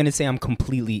 I'm not going to say I'm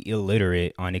completely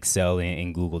illiterate on Excel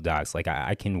and Google Docs. Like,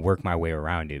 I can work my way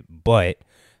around it. But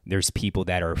there's people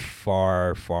that are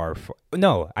far.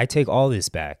 No, I take all this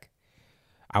back.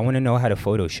 I want to know how to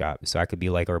Photoshop so I could be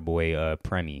like our boy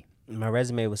Premi. My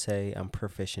resume would say I'm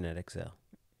proficient at Excel.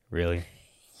 Really?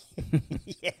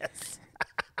 Yes.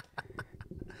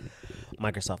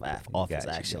 Microsoft Office,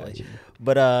 actually. Gotcha.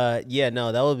 But yeah,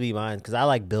 no, that would be mine because I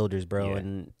like builders, bro, Yeah.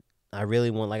 and I really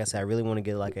want, like I said, I really want to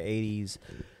get like an '80s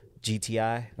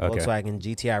GTI, Volkswagen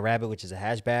GTI Rabbit, which is a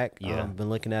hatchback. Yeah. Been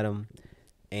looking at them,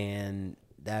 and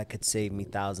that could save me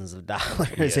thousands of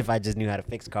dollars if I just knew how to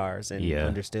fix cars and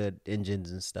understood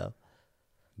engines and stuff.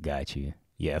 Got you.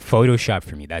 Yeah, Photoshop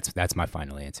for me. That's my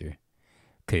final answer.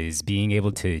 Because being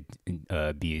able to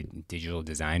be a digital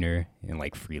designer and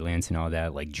like freelance and all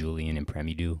that, like Julian and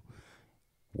Premi do,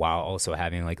 while also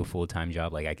having like a full-time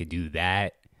job, like I could do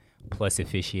that plus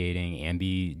officiating and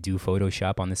do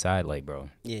Photoshop on the side. Like, bro.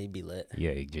 Yeah, you'd be lit.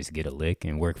 Yeah, you just get a lick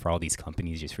and work for all these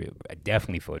companies. Just for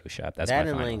definitely Photoshop. That's that my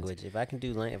and final language. answer. If I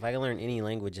can learn any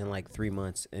language in like 3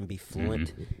 months and be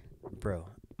fluent, bro,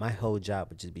 my whole job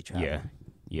would just be traveling.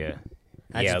 Yeah.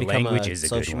 I just become language a is a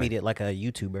social good one. media, like a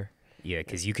YouTuber. Yeah,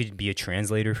 because you could be a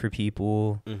translator for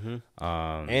people.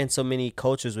 And so many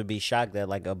cultures would be shocked that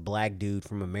like a black dude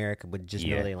from America would just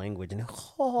know their language. And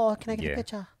can I get a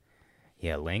picture?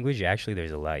 Yeah, language, actually,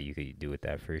 there's a lot you could do with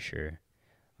that for sure.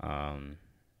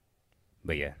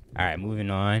 But yeah. All right,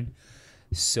 moving on.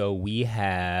 So we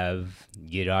have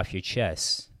Get Off Your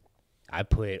Chest. I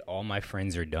put All My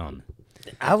Friends Are Dumb.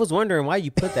 I was wondering why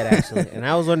you put that, actually. And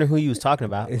I was wondering who you was talking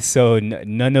about. So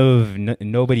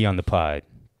nobody on the pod.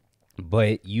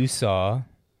 But you saw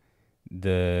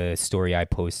the story I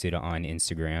posted on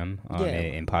Instagram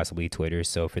and possibly Twitter.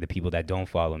 So for the people that don't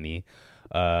follow me,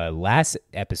 last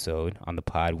episode on the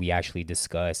pod, we actually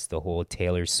discussed the whole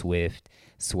Taylor Swift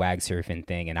swag surfing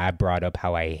thing. And I brought up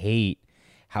how I hate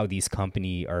how these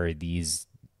these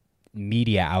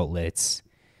media outlets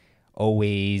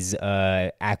always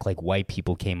act like white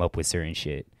people came up with certain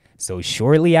shit. So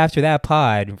shortly after that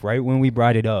pod, right when we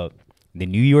brought it up, the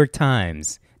New York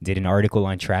Times did an article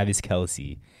on Travis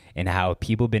Kelce and how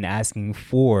people been asking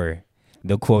for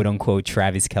the quote-unquote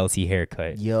Travis Kelce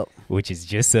haircut. Yep. Which is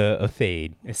just a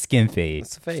fade, a skin fade.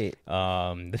 It's a fade.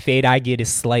 The fade I get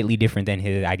is slightly different than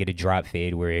his. I get a drop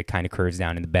fade where it kind of curves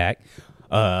down in the back.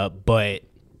 But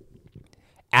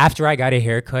after I got a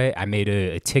haircut, I made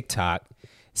a TikTok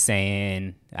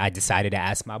saying I decided to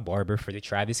ask my barber for the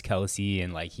Travis Kelce,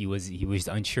 and like he was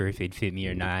unsure if it'd fit me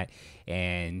or not,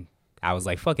 and I was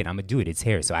like, fuck it, I'm gonna do it. It's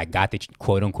hair. So I got the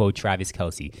quote unquote Travis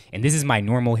Kelce. And this is my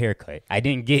normal haircut. I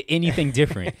didn't get anything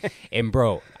different. And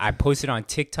bro, I posted on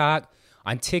TikTok.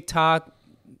 On TikTok,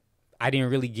 I didn't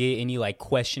really get any like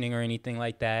questioning or anything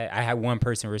like that. I had one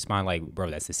person respond like, bro,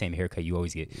 that's the same haircut you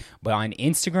always get. But on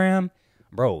Instagram,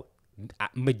 bro,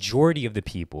 majority of the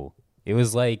people, it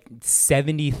was like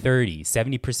 70-30.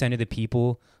 70% of the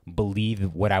people believed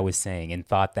what I was saying and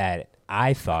thought that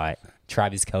I thought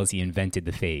Travis Kelce invented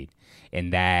the fade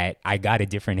and that I got a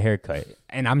different haircut.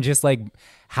 And I'm just like,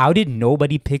 how did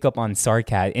nobody pick up on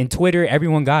sarcasm? In Twitter,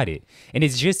 everyone got it. And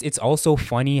it's also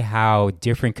funny how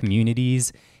different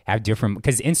communities have different,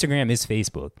 because Instagram is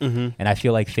Facebook. And I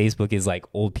feel like Facebook is like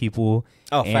old people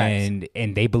and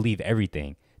they believe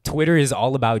everything. Twitter is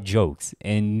all about jokes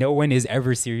and no one is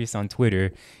ever serious on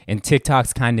Twitter, and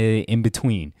TikTok's kind of in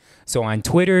between. So on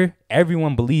Twitter,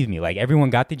 everyone believed me. Like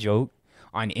everyone got the joke.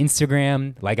 On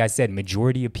Instagram, like I said,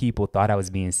 majority of people thought I was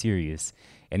being serious.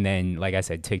 And then, like I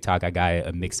said, TikTok, I got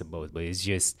a mix of both. But it's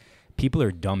just, people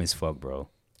are dumb as fuck, bro.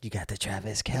 You got the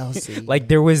Travis Kelce. Like,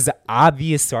 there was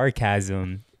obvious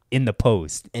sarcasm in the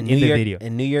post, in the video.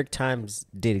 And New York Times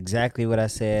did exactly what I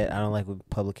said. I don't like what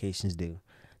publications do.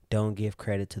 Don't give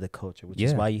credit to the culture, which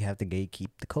is why you have to gatekeep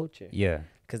the culture. Yeah.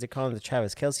 Because they're calling the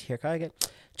Travis Kelce haircut.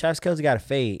 Travis Kelce got a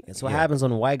fade. That's what happens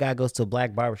when a white guy goes to a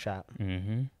black barbershop.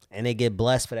 And they get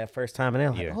blessed for that first time, and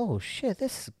they're like, "Oh shit,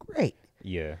 this is great."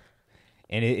 Yeah,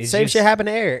 and it's same shit happened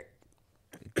to Eric.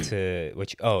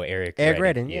 Eric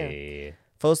Redden. Yeah.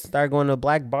 Folks started going to a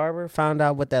black barber, found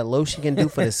out what that lotion can do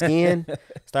for the skin,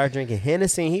 started drinking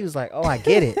Hennessy, and he was like, "Oh, I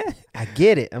get it, I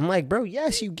get it." I'm like, "Bro,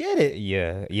 yes, you get it."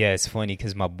 Yeah. It's funny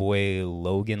because my boy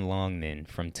Logan Longman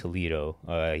from Toledo,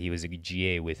 he was a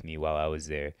GA with me while I was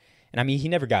there, and I mean, he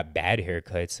never got bad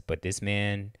haircuts, but this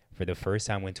man, for the first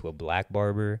time, went to a black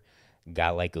barber,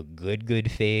 got like a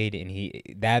good fade, and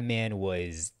that man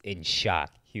was in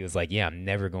shock. He was like, yeah, I'm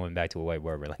never going back to a white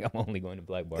barber. Like, I'm only going to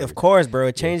black barbers. Of course, bro.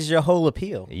 It changes your whole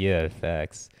appeal. Yeah,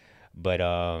 facts. But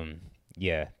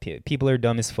people are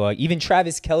dumb as fuck. Even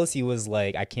Travis Kelce was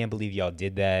like, I can't believe y'all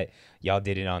did that. Y'all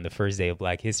did it on the first day of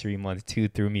Black History Month too,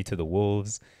 threw me to the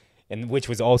wolves, and which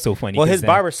was also funny. Well, his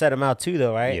barber set him out too,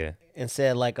 though, right? Yeah. And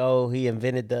said like, oh, he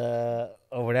invented or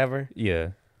whatever. Yeah.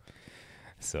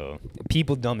 So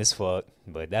people dumb as fuck,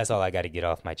 but that's all I got to get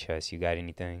off my chest. You got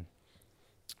anything?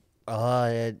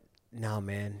 No,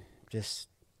 man. Just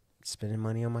Spending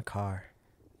money on my car.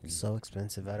 It's so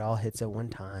expensive. It all hits at one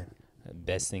time.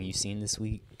 Best thing you've seen this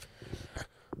week?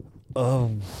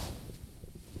 What's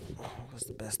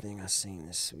the best thing I've seen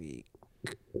this week?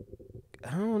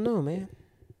 I don't know, man.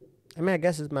 I mean, I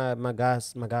guess it's my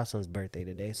godson's birthday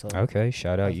today. So okay,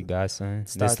 shout out you godson.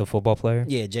 This the football player?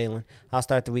 Yeah, Jalen. I'll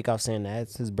start the week off saying that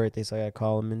it's his birthday, so I gotta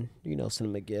call him and send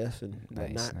him a gift and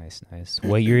whatnot. Nice.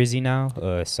 What year is he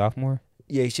now? Sophomore?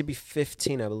 Yeah, he should be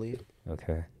 15, I believe.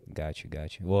 Okay, got you.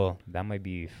 Well, that might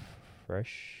be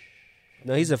fresh.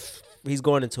 No, he's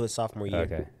going into his sophomore year.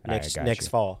 Okay, next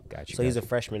fall. Got you. So he's a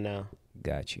freshman now.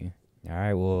 Got you. All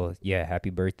right. Well, yeah. Happy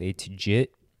birthday to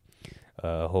Jit.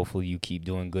 Hopefully you keep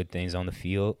doing good things on the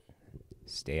field.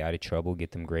 Stay out of trouble.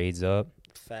 Get them grades up.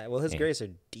 Well, his grades are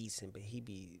decent, but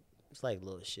it's like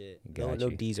little shit. No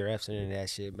D's or F's or any of that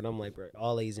shit. But I'm like, bro,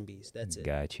 all A's and B's. That's it.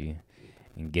 Got you.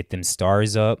 And get them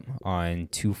stars up on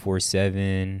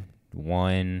 247,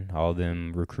 1, all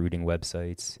them recruiting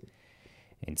websites.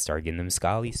 And start getting them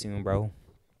scholly soon, bro.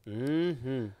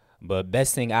 Mm-hmm. But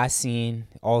best thing I seen,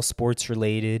 all sports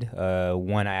related.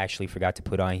 One I actually forgot to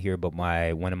put on here, but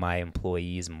one of my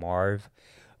employees, Marv,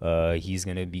 he's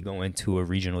gonna be going to a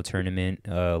regional tournament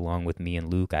along with me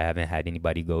and Luke. I haven't had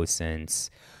anybody go since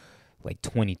like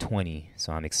 2020,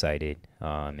 so I'm excited.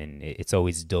 And it's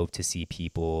always dope to see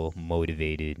people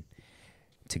motivated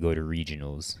to go to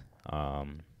regionals.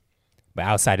 But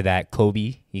outside of that,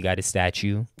 Kobe, he got a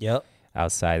statue. Yep.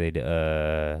 Outside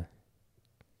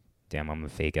damn, I'm a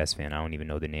fake ass fan. I don't even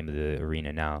know the name of the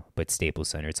arena now, but Staples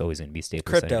Center. It's always gonna be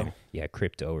Staples Center. Yeah,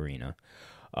 Crypto Arena.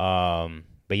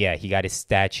 But yeah, he got his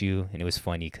statue, and it was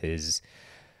funny because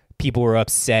people were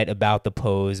upset about the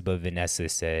pose, but Vanessa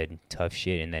said tough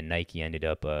shit, and then Nike ended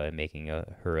up making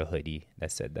her a hoodie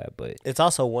that said that. But it's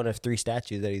also one of 3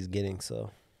 statues that he's getting.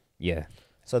 So yeah.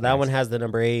 So that one has the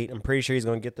number 8. I'm pretty sure he's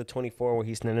gonna get the 24 where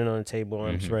he's standing on the table.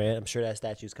 Mm-hmm. I'm sure that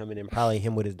statue's coming in. Probably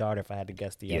him with his daughter, if I had to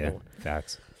guess the other one.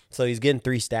 Facts. So he's getting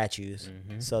 3 statues.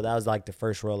 Mm-hmm. So that was like the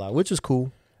first rollout, which was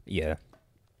cool. Yeah.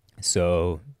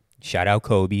 So shout out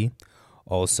Kobe.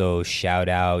 Also shout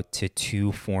out to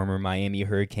 2 former Miami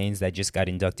Hurricanes that just got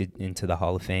inducted into the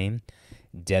Hall of Fame.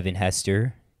 Devin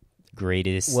Hester,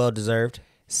 greatest. Well-deserved.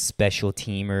 Special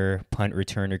teamer, punt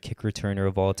returner, kick returner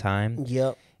of all time.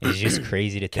 Yep. It's just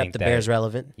crazy to think kept the Bears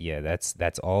relevant. Yeah,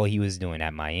 that's all he was doing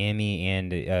at Miami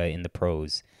and in the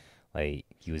pros. Like,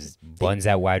 he was buns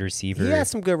at wide receiver. He had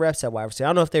some good reps at wide receiver. I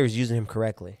don't know if they was using him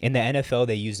correctly. In the NFL,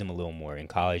 they used him a little more. In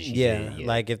college, yeah.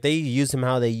 Like if they used him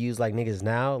how they use like niggas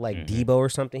now, like Debo or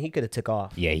something, he could have took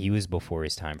off. Yeah, he was before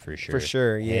his time for sure. For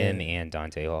sure, yeah. Him and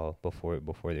Dante Hall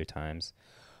before their times.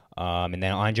 And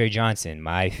then Andre Johnson,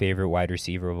 my favorite wide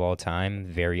receiver of all time,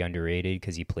 very underrated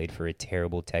because he played for a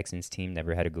terrible Texans team,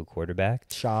 never had a good quarterback.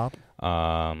 Shop.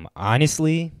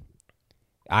 Honestly,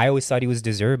 I always thought he was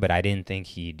deserved, but I didn't think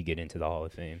he'd get into the Hall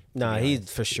of Fame. Nah, he's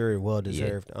for sure well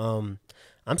deserved. Yeah.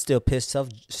 I'm still pissed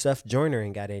Seth Joyner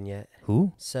ain't got in yet.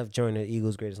 Who? Seth Joyner,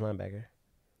 Eagles' greatest linebacker.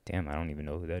 Damn, I don't even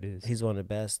know who that is. He's one of the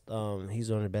best. He's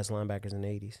one of the best linebackers in the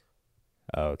 80s.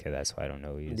 Oh, okay, that's why I don't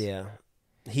know who he is. Yeah.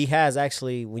 He has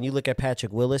actually, when you look at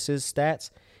Patrick Willis's stats,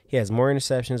 he has more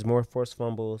interceptions, more forced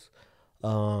fumbles,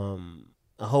 a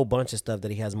whole bunch of stuff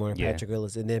that he has more than Patrick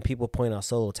Willis. And then people point out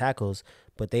solo tackles,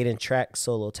 but they didn't track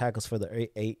solo tackles for the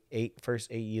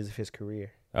first 8 years of his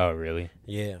career. Oh, really?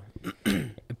 Yeah.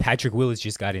 Patrick Willis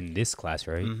just got in this class,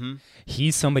 right? Mm-hmm.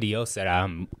 He's somebody else that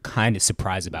I'm kind of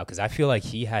surprised about because I feel like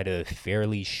he had a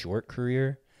fairly short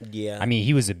career. Yeah. I mean,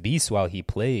 he was a beast while he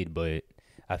played, but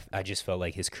I just felt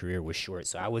like his career was short,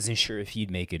 so I wasn't sure if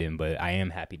he'd make it in, but I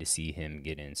am happy to see him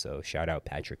get in, so shout out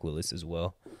Patrick Willis as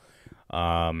well.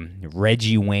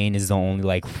 Reggie Wayne is the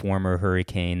only former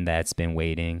Hurricane that's been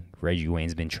waiting. Reggie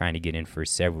Wayne's been trying to get in for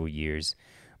several years,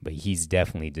 but he's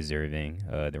definitely deserving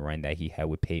the run that he had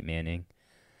with Peyton Manning.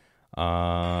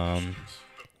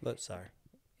 Sorry.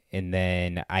 And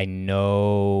then I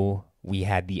know we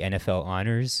had the NFL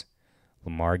honors.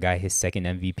 Lamar got his second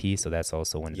MVP, so that's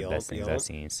also one of the best things I've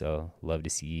seen. So love to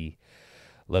see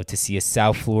a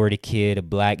South Florida kid, a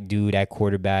black dude at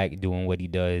quarterback doing what he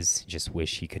does. Just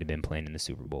wish he could have been playing in the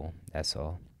Super Bowl. That's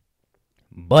all.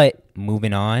 But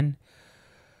moving on,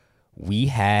 we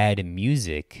had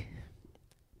music.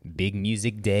 Big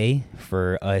music day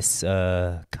for us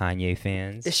Kanye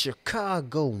fans. It's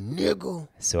Chicago, nigga.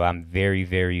 So I'm very,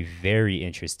 very, very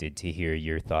interested to hear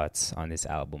your thoughts on this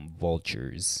album,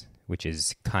 Vultures, which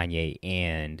is Kanye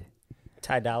and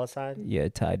Ty Dolla $ign? Yeah,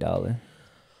 Ty Dolla.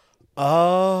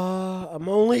 I'm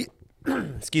only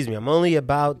I'm only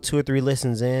about 2 or 3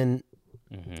 listens in.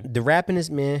 Mm-hmm. The rapping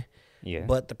is meh. Yeah.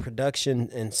 But the production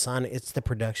and Sonic, it's the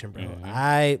production, bro.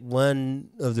 Mm-hmm. One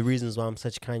of the reasons why I'm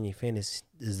such a Kanye fan is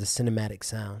the cinematic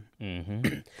sound.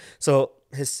 Mm-hmm. So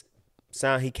his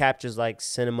sound, he captures like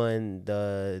cinema and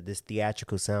this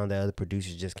theatrical sound that other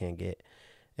producers just can't get.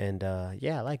 And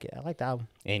yeah, I like it. I like the album.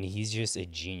 And he's just a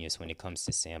genius when it comes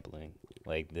to sampling.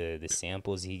 Like the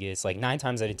samples he gets, like 9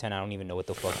 times out of 10, I don't even know what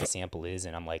the fuck the sample is,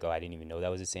 and I'm like, oh, I didn't even know that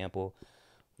was a sample.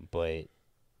 But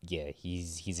yeah,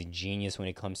 he's a genius when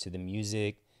it comes to the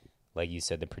music, like you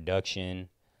said, the production.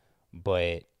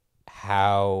 But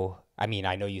I mean,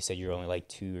 I know you said you're only like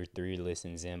 2 or 3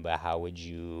 listens in, but how would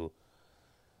you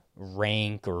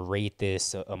rank or rate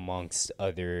this amongst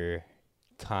other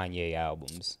Kanye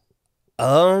albums?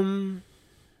 I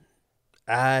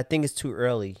think it's too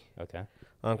early. Okay.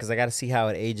 Because I got to see how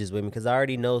it ages with me. Because I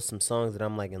already know some songs that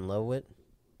I'm like in love with.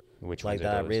 Which like ones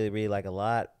that are I those? really, really like a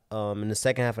lot. And the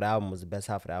second half of the album was the best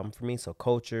half of the album for me. So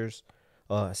Cultures,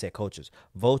 I said Cultures,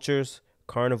 Vultures,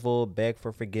 Carnival, Beg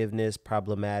for Forgiveness,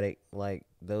 Problematic, like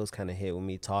those kind of hit with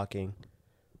me. Talking.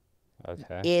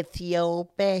 Okay. It's your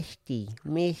bestie,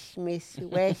 Miss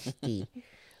Westy.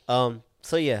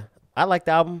 So yeah, I like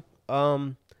the album.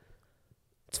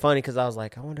 It's funny because I was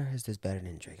like, I wonder is this better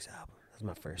than Drake's album? That's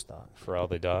my first thought. For All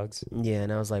the Dogs? Yeah,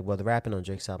 and I was like, well, the rapping on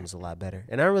Drake's album is a lot better.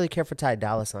 And I don't really care for Ty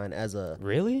Dolla $ign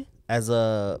Really?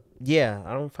 yeah,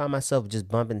 I don't find myself just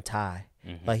bumping Ty.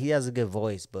 Mm-hmm. Like he has a good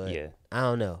voice, but Yeah. I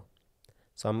don't know.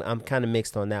 So I'm kind of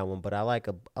mixed on that one, but I like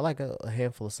a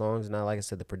handful of songs, and like I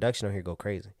said, the production on here go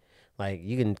crazy. Like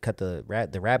you can cut the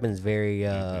rap. The rapping is very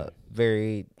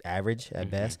very average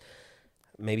at best.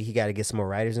 Maybe he got to get some more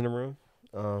writers in the room.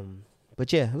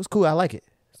 But yeah, it was cool. I like it.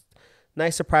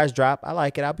 Nice surprise drop. I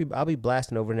like it. I'll be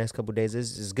blasting over the next couple of days.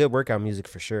 It's good workout music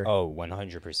for sure. Oh,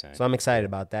 100%. So I'm excited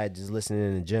about that. Just listening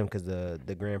in the gym because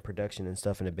the grand production and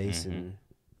stuff in the bass and.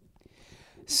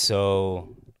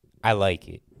 So I like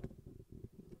it.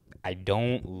 I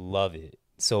don't love it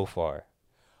so far.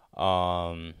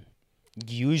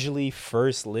 Usually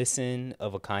first listen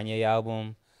of a Kanye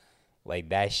album, like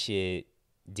that shit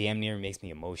damn near makes me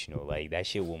emotional. Like that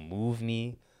shit will move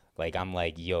me. Like I'm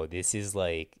like, yo, this is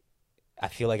like, I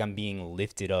feel like I'm being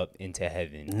lifted up into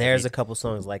heaven. And there's a couple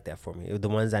songs like that for me. The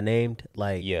ones I named,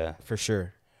 like, yeah, for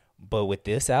sure. But with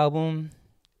this album,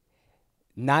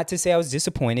 not to say I was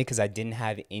disappointed because I didn't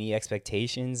have any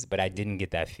expectations, but I didn't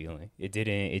get that feeling. It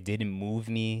didn't move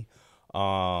me.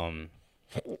 But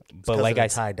like I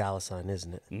said, Ty Dolla $ign,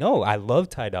 isn't it? No, I love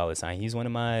Ty Dolla $ign. He's one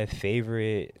of my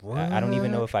favorite. I don't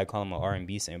even know if I call him an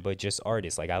R&B singer, but just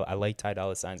artist. Like I like Ty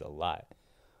Dolla $ign a lot.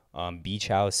 Beach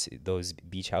House, those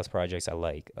Beach House projects I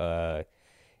like.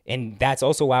 And that's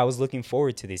also why I was looking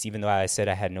forward to this, even though I said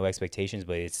I had no expectations.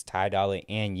 But it's Ty Dolla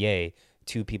and Ye,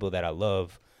 2 people that I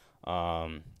love.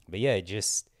 But yeah,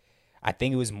 I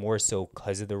think it was more so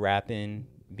because of the rapping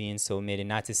being so mid, and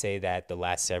not to say that the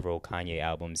last several Kanye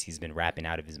albums he's been rapping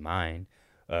out of his mind,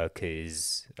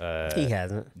 because he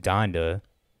hasn't. Donda,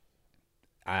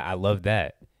 I love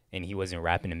that, and he wasn't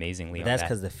rapping amazingly. But that's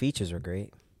because the features were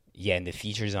great. Yeah, and the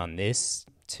features on this,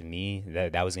 to me,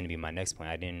 that was going to be my next point.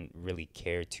 I didn't really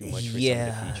care too much for some of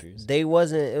the features. They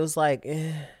wasn't. It was like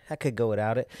I could go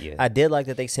without it. Yeah. I did like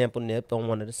that they sampled Nip on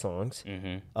one of the songs.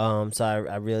 Mm-hmm. So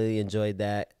I really enjoyed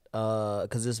that.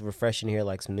 Cause it's refreshing to hear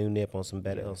like some new Nip on some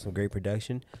on some great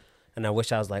production, and I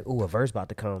wish I was like, ooh, a verse about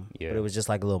to come, but it was just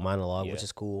like a little monologue, which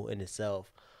is cool in itself.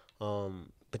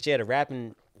 But yeah, the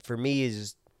rapping for me is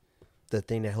just the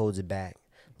thing that holds it back.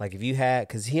 Like if you had,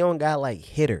 cause he don't got like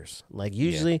hitters. Like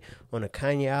usually on a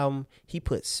Kanye album, he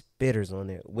put spitters on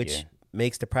there, which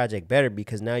makes the project better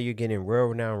because now you're getting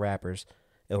world-renowned rappers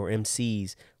or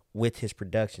MCs with his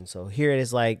production. So here it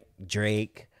is like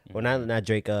Drake. Well, not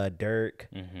Drake, Dirk.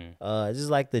 It's just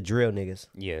like the drill niggas.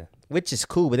 Yeah. Which is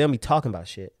cool, but they don't be talking about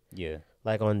shit. Yeah.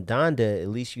 Like on Donda, at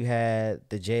least you had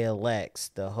the JLX,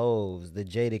 the Hoes, the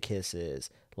Jada Kisses,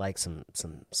 like some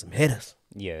hitters.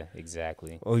 Yeah,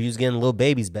 exactly. Or you was getting Lil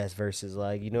Baby's best verses,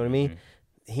 like, you know what I mean?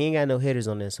 He ain't got no hitters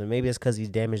on this one. Maybe it's because he's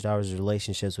damaged all his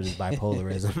relationships with his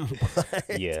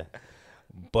bipolarism. Yeah.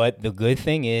 But the good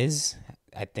thing is,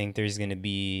 I think there's going to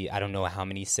be, I don't know how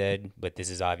many said, but this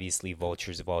is obviously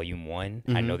Vultures Volume 1.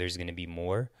 I know there's going to be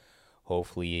more.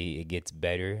 Hopefully it gets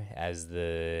better as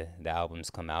the albums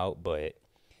come out. But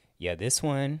yeah, this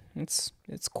one, it's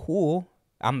cool.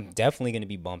 I'm definitely going to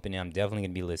be bumping it. I'm definitely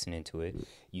going to be listening to it.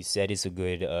 You said it's a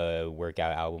good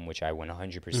workout album, which I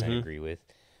 100% agree with.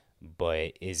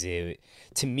 But is it,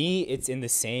 to me, it's in the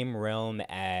same realm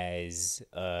as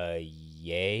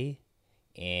Ye.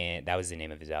 And that was the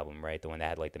name of his album, right? The one that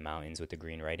had like the mountains with the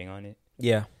green writing on it.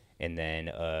 Yeah. And then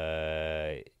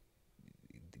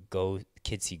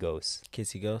Kitsy Ghost.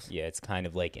 Kitsy Ghost? Yeah, it's kind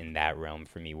of like in that realm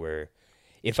for me where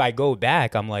if I go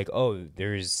back, I'm like, oh,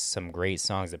 there's some great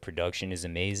songs. The production is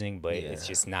amazing, but it's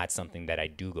just not something that I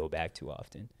do go back to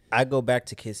often. I go back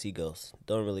to Kitsy Ghost.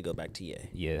 Don't really go back to Ye.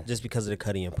 Yeah. Just because of the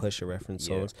Cuddy and Pusha reference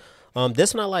songs.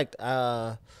 This one I liked.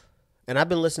 And I've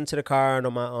been listening to the car and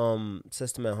on my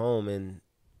system at home, and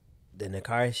then the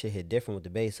car shit hit different with the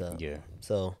bass up. Yeah.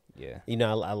 So,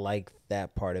 I like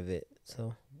that part of it.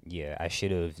 So, yeah, I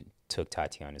should have took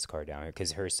Tatiana's car down here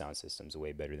because her sound system's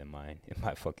way better than mine in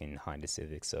my fucking Honda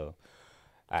Civic. So,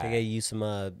 I got you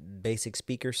some basic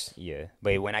speakers. Yeah,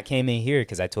 but when I came in here,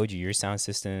 because I told you your sound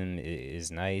system is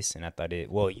nice, and I thought you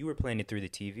were playing it through the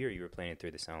TV or you were playing it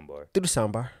through the soundbar? Through the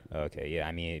soundbar. Okay, yeah.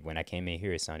 I mean, when I came in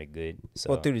here, it sounded good. So.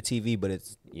 Well, through the TV, but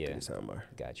it's through the soundbar.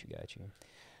 Got you.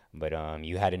 But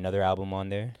you had another album on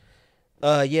there?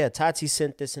 Yeah, Tati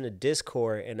sent this in a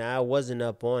Discord, and I wasn't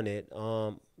up on it.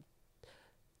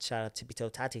 Shout out to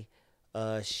Bito Tati.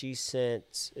 She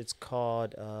sent, it's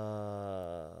called,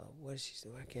 what is she say?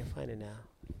 I can't find it now.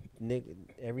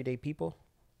 Everyday People?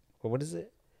 Or what is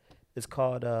it? It's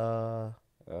called, Hella?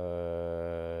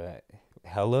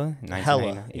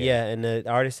 Hella. Yeah, and the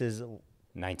artist is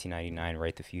 1999,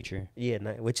 Write the Future. Yeah,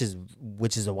 which is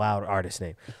a wild artist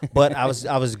name. But I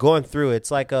was going through it.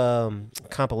 It's like a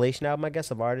compilation album, I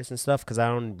guess, of artists and stuff, because I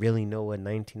don't really know what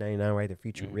 1999 Write the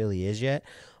Future really is yet.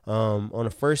 On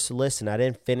the first listen, I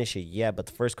didn't finish it yet, but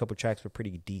the first couple tracks were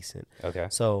pretty decent. Okay.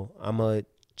 So I'm gonna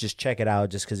just check it out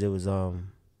just because it was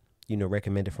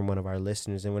recommended from one of our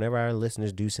listeners. And whenever our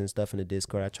listeners do send stuff in the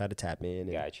Discord, I try to tap in.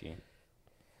 Got you.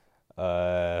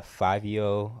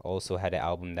 Fivio also had an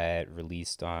album that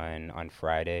released on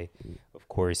Friday. Of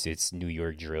course, it's New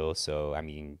York drill, so I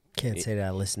mean, can't say that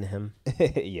I listen to him.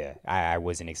 Yeah, I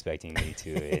wasn't expecting me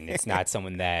to, and it's not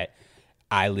someone that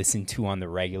I listen to on the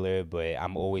regular, but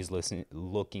I'm always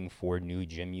looking for new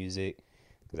gym music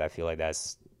because I feel like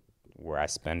that's where I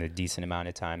spend a decent amount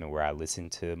of time and where I listen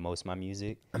to most of my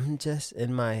music. I'm just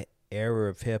in my era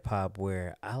of hip hop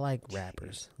where I like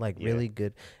rappers, like really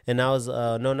good. And I was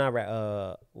not rap.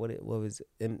 What was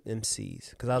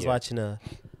MCs? Because I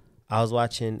was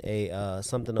watching a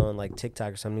something on like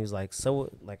TikTok or something. He was like,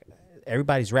 so like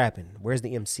everybody's rapping. Where's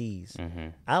the MCs? Mm-hmm.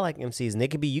 I like MCs, and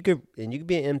you could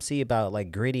be an MC about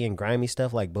like gritty and grimy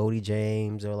stuff like Bodie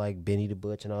James or like Benny the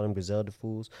Butch and all them Griselda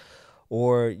fools,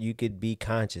 or you could be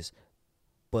conscious,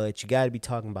 but you got to be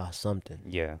talking about something.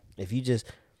 Yeah. If you just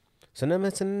so then I'm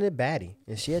listening to Batty,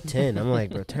 and she at 10. I'm like,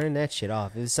 bro, turn that shit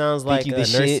off. It sounds like you the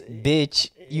shit, bitch.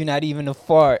 You not even a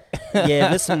fart. Yeah,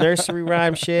 this some nursery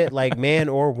rhyme shit, like man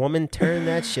or woman, turn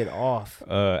that shit off.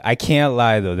 I can't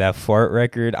lie though, that fart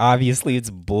record, obviously it's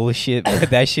bullshit, but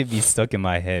that shit be stuck in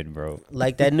my head, bro.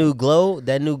 Like that new Glow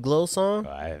song.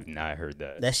 I have not heard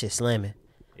that. That shit slamming.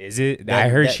 Is it? I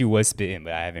heard she was spitting,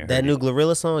 but I haven't heard that new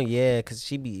Glorilla song. Yeah, because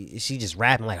she just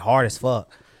rapping like hard as fuck.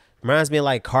 Reminds me of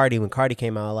like Cardi when Cardi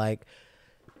came out. Like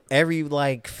every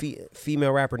like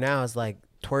female rapper now is like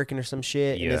twerking or some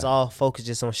shit, and it's all focused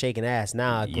just on shaking ass.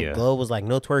 Now Glow was like,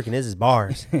 no twerking, this is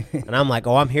bars, and I'm like,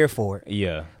 oh, I'm here for it.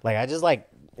 Yeah, like I just like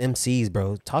MCs,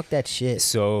 bro. Talk that shit.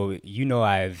 So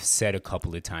I've said a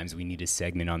couple of times we need a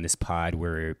segment on this pod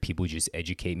where people just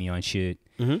educate me on shit.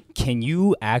 Mm-hmm. Can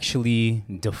you actually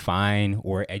define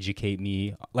or educate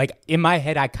me? Like in my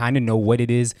head, I kind of know what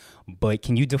it is, but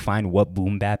can you define what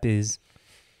boom bap is?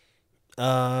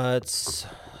 That's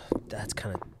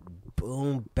kind of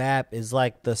boom bap is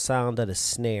like the sound of the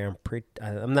snare.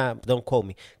 I'm not. Don't quote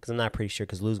me because I'm not pretty sure.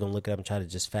 Because Lou's gonna look it up and try to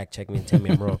just fact check me and tell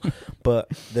me I'm wrong. But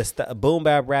the boom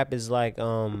bap rap is like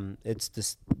it's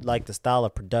this like the style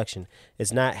of production.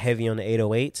 It's not heavy on the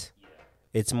 808s.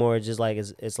 It's more just like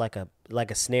it's like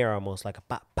a snare almost, like a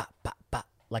pop pop pop pop,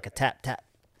 like a tap tap.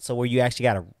 So where you actually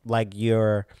gotta like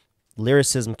your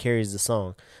lyricism carries the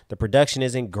song. The production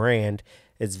isn't grand.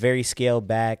 It's very scaled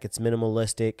back. It's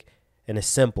minimalistic and it's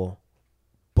simple,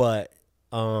 but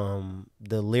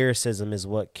the lyricism is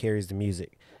what carries the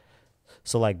music.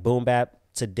 So like boom bap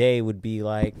today would be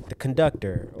like The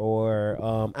Conductor or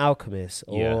Alchemist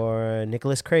or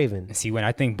Nicholas Craven. See, when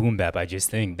I think boom bap, I just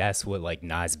think that's what like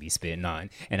Nas be spitting on,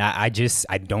 and I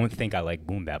don't think I like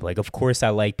boom bap. Like, of course I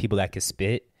like people that can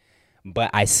spit,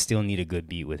 but I still need a good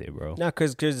beat with it, bro. No,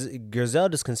 because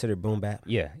Griselda's considered boom bap.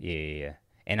 Yeah.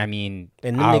 And I mean,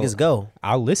 and them niggas go.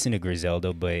 I'll listen to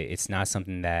Griselda, but it's not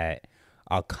something that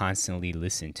I'll constantly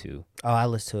listen to. Oh, I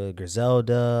listen to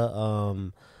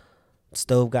Griselda,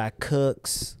 Stove Got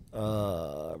Cooks,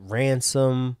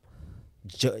 Ransom,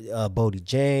 Bodie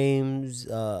James.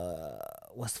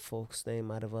 What's the folks'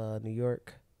 name out of New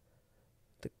York?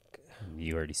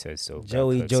 You already said so.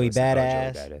 Joey Badass. Joey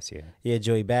Badass, yeah,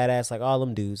 Joey Badass, like all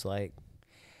them dudes, like.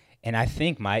 And I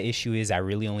think my issue is I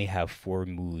really only have 4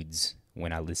 moods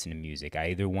when I listen to music. I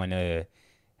either want to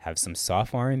have some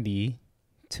soft R&B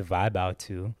to vibe out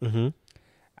to. Mm-hmm.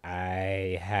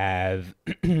 I have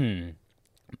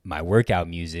my workout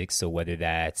music, so whether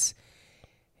that's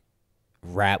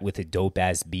rap with a dope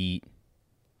ass beat,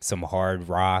 some hard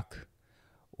rock,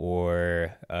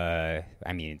 or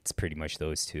it's pretty much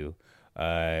those two.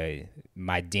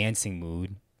 My dancing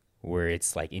mood, where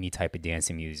it's like any type of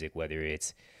dancing music, whether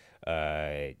it's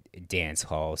dance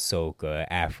hall, soca,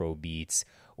 Afro beats,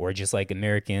 or just like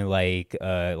American like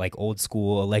old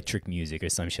school electric music or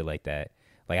some shit like that.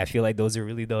 Like I feel like those are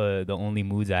really the only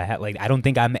moods I have. Like I don't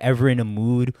think I'm ever in a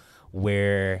mood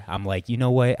where I'm like, you know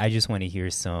what, I just want to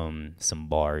hear some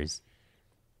bars.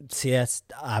 See, that's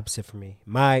the opposite for me.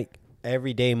 My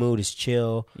everyday mood is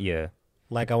chill. Yeah.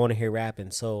 Like I want to hear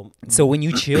rapping. So when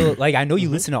you chill, like I know you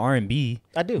listen to R&B.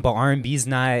 I do. But R&B's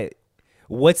not.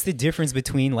 What's the difference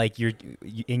between like you're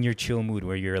in your chill mood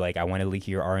where you're like, I want to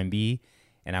hear R&B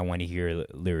and I want to hear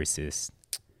lyricists?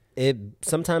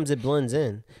 Sometimes it blends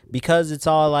in because it's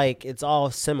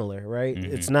all similar, right?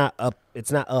 Mm-hmm. It's not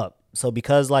up. So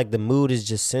because like the mood is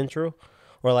just central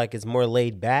or like it's more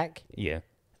laid back, yeah,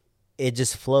 it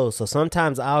just flows. So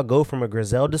sometimes I'll go from a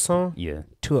Griselda song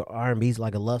to an R&B,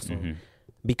 like a love song. Mm-hmm.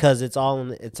 Because it's all in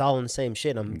the same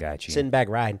shit. I'm sitting back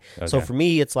riding. Okay. So for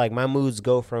me, it's like my moods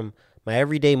go from my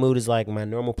everyday mood is like my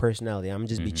normal personality. I'm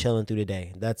just be chilling through the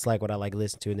day. That's like what I like to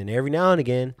listen to. And then every now and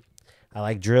again, I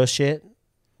like drill shit.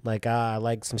 Like I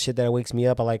like some shit that wakes me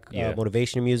up. I like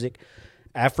motivational music.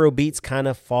 Afro beats kind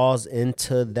of falls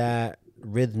into that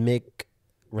rhythmic,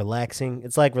 relaxing.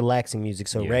 It's like relaxing music.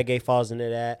 So reggae falls into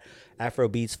that. Afro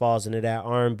beats falls into that.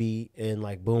 R&B and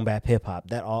like boom bap hip hop.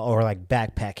 That all, or like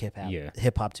backpack hip hop. Yeah.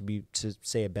 Hip hop to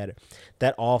say it better.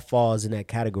 That all falls in that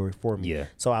category for me. Yeah.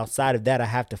 So outside of that, I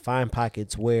have to find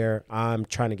pockets where I'm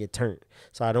trying to get turned.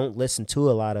 So I don't listen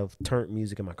to a lot of turned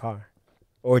music in my car,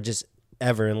 or just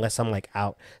ever, unless I'm like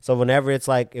out. So whenever it's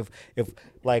like if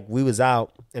like we was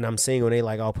out and I'm single and they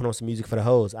like, oh, put on some music for the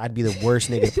hoes, I'd be the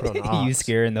worst nigga to put on the aux. You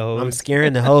scaring the hoes? I'm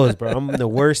scaring the hoes, bro. I'm the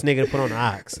worst nigga to put on the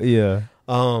aux. Yeah.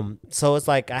 So it's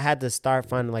like I had to start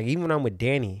finding, like, even when I'm with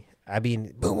Danny, I be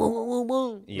boom, boom, boom, boom,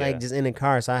 boom, like just in the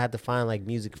car. So I had to find like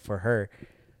music for her,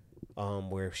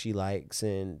 where she likes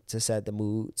and to set the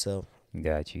mood. So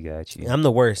got you. I'm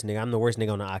the worst nigga. I'm the worst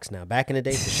nigga on the aux now. Back in the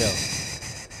day, for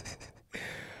sure.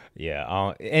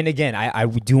 Yeah. And again, I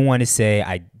do want to say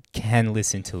I can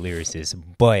listen to lyricists,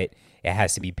 but it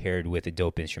has to be paired with a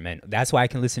dope instrumental. That's why I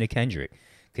can listen to Kendrick,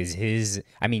 because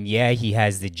he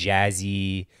has the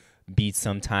jazzy beats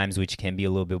sometimes, which can be a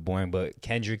little bit boring, but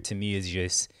Kendrick to me is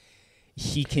just,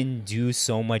 he can do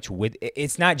so much with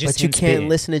it's not just but you can't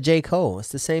listen to J. Cole. It's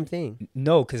the same thing.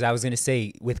 No, because I was gonna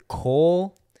say with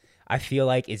Cole, I feel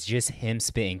like it's just him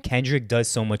spitting. Kendrick does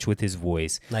so much with his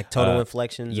voice, like tonal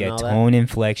inflections. Yeah, and all tone that.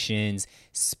 Inflections,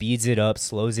 speeds it up,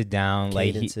 slows it down.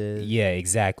 Cadences. Yeah,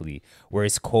 exactly.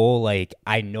 Whereas Cole, like,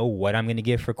 I know what I'm gonna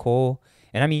get for Cole,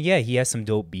 and he has some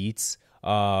dope beats.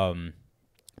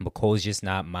 But Cole's just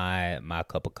not my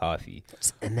cup of coffee.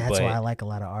 And that's why I like a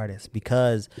lot of artists,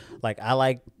 because like I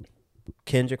like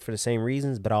Kendrick for the same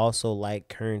reasons, but I also like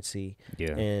Currency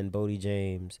and Bodie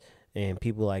James and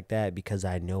people like that, because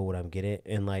I know what I'm getting.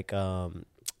 And like Dom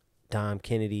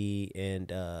Kennedy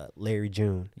and Larry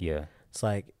June. Yeah. It's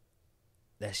like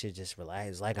that shit just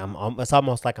relax. Like it's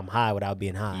almost like I'm high without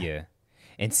being high. Yeah.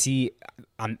 And see,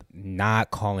 I'm not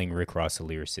calling Rick Ross a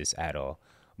lyricist at all.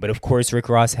 But of course, Rick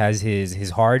Ross has his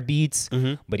hard beats,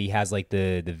 but he has like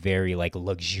the very like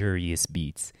luxurious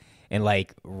beats. And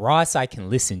like Ross, I can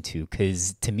listen to,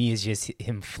 because to me it's just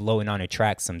him flowing on a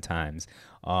track sometimes.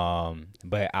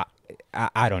 But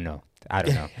I don't know.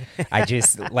 I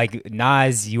just like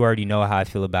Nas. You already know how I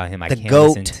feel about him. I can't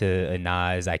listen to a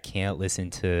Nas. I can't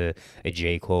listen to a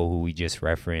J. Cole, who we just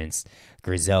referenced.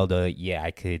 Griselda, yeah,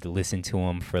 I could listen to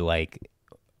him for like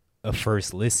a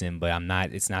first listen, but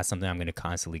it's not something I'm going to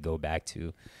constantly go back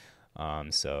to.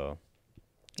 So,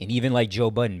 and even like Joe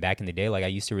Budden back in the day, like I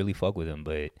used to really fuck with him,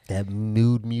 but that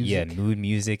mood music. Yeah, mood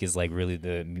music is like really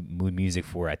the mood music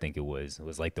for, I think it was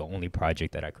like the only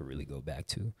project that I could really go back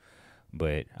to.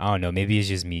 But I don't know, maybe it's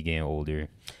just me getting older.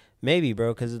 Maybe,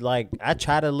 bro, because like I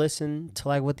try to listen to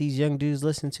like what these young dudes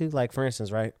listen to. Like for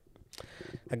instance, right?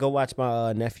 I go watch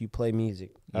my nephew play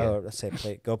music. Yeah.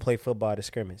 Go play football at a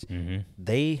scrimmage. Mm-hmm.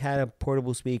 They had a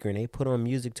portable speaker and they put on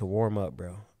music to warm up,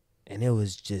 bro. And it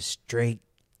was just straight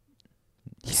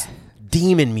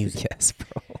demon music. Yes,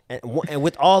 bro. And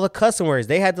with all the cussing words,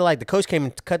 they had to the coach came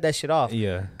and cut that shit off.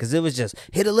 Yeah. Because it was just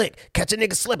hit a lick, catch a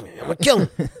nigga slipping, I'm gonna kill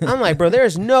him. I'm like, bro,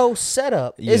 there's no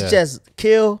setup. Yeah. It's just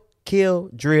kill,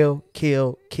 drill,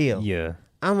 kill. Yeah.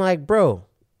 I'm like, bro,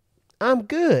 I'm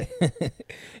good.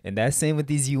 And that's same with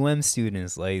these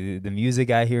students. Like the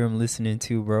music I hear them listening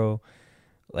to, bro,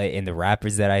 like, and the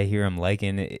rappers that I hear them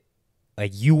liking,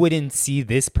 like you wouldn't see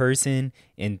this person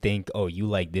and think, oh, you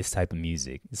like this type of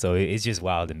music. So it's just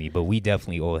wild to me. But we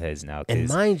definitely old heads now. And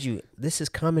mind you, this is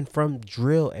coming from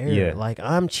drill era. Yeah. Like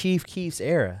I'm Chief Keef's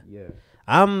era. Yeah.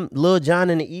 I'm Lil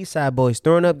Jon and the East Side Boys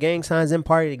throwing up gang signs in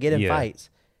party to get in fights.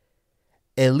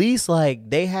 At least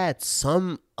they had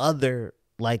some other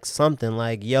something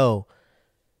yo,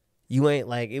 you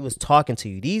ain't it was talking to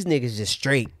you. These niggas just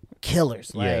straight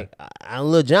killers.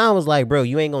 Lil Jon was like, bro,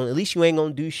 you ain't gonna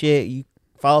do shit. You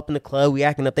fall up in the club, we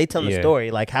acting up. They telling the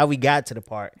story how we got to the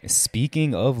part.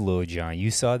 Speaking of Lil Jon, you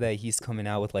saw that he's coming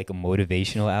out with a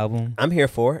motivational album. I'm here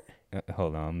for it.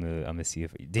 Hold on, I'm gonna see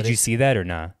if did you see that or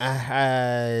not? I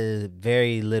had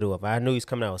very little of it. I knew he's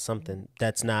coming out with something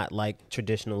that's not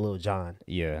traditional Lil Jon.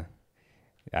 Yeah.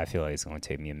 I feel like it's going to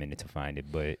take me a minute to find it.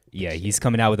 But, yeah, he's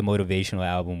coming out with a motivational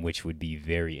album, which would be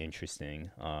very interesting.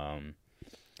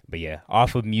 But, yeah,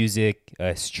 off of music,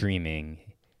 streaming,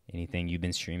 anything you've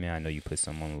been streaming? I know you put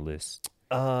some on the list.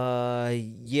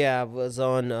 Yeah, I was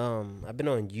on, I've been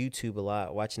on YouTube a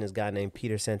lot watching this guy named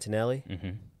Peter Santenello.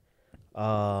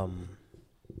 Mm-hmm.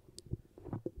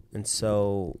 And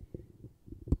so,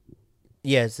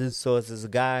 yeah, it's a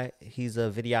guy, he's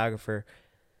a videographer.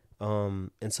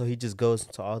 And so he just goes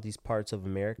into all these parts of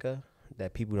America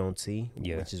that people don't see,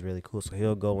 which is really cool. So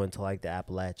he'll go into the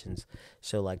Appalachians,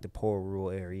 show the poor rural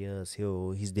areas.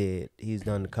 He's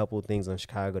done a couple of things on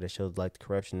Chicago that shows the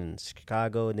corruption in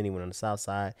Chicago, and then he went on the South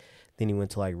Side. Then he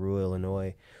went to rural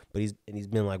Illinois, but he's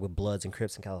been with Bloods and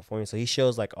Crips in California. So he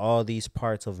shows all these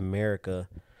parts of America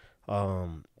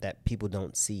that people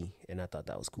don't see, and I thought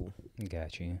that was cool.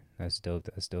 Got you. That's dope.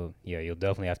 Yeah, you'll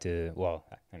definitely have to. Well,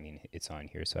 I mean, it's on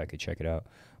here, so I could check it out.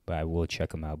 But I will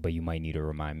check them out. But you might need to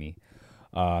remind me.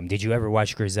 Did you ever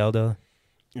watch Griselda?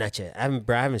 Not yet. I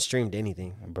haven't streamed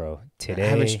anything, bro. Today I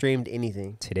haven't streamed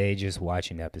anything. Today, just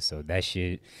watching the episode. That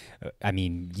shit. I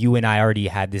mean, you and I already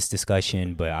had this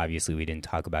discussion, but obviously we didn't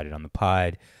talk about it on the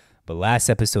pod. But last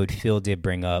episode, Phil did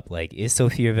bring up, is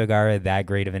Sofia Vergara that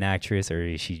great of an actress, or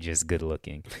is she just good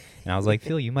looking? And I was like,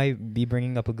 Phil, you might be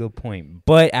bringing up a good point.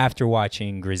 But after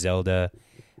watching Griselda,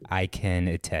 I can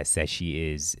attest that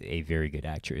she is a very good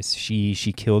actress. She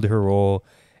killed her role,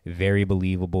 very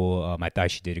believable. I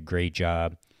thought she did a great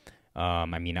job. I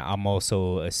mean, I'm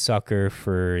also a sucker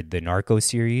for the Narco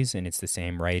series, and it's the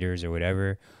same writers or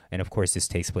whatever. And of course, this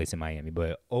takes place in Miami.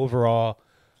 But overall,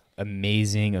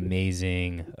 amazing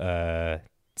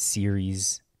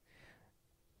series.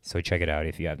 So check it out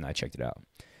if you have not checked it out.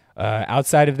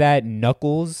 Outside of that,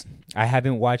 Knuckles. I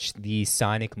haven't watched the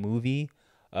Sonic movie,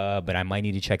 but I might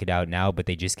need to check it out now. But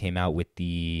they just came out with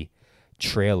the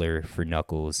trailer for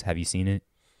Knuckles. Have you seen it?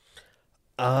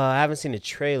 I haven't seen the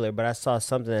trailer, but I saw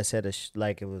something that said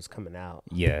it was coming out.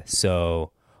 Yeah.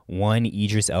 So one,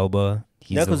 Idris Elba.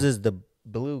 Knuckles is the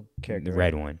blue character. The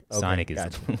red one. Okay, Sonic is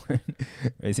the blue one.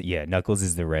 Yeah, Knuckles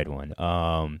is the red one.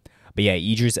 But yeah,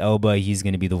 Idris Elba, he's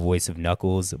going to be the voice of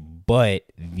Knuckles. But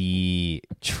the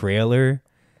trailer,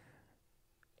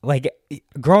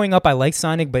 growing up, I liked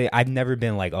Sonic, but I've never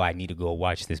been I need to go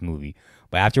watch this movie.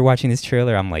 But after watching this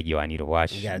trailer, I'm like, yo, I need to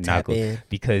watch Knuckles.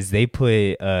 Because they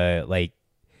put,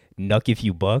 Knuck If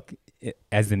You Buck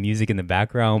as the music in the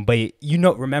background. But,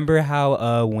 remember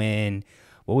how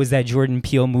what was that Jordan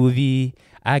Peele movie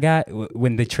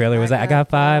when the trailer was I got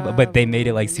five, but they made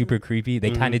it super creepy.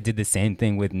 They kind of did the same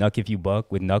thing with Knuck If You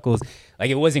Buck with Knuckles.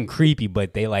 It wasn't creepy,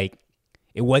 but they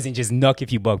it wasn't just Knuck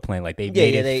If You Buck playing. They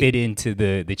made it fit into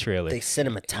the trailer. They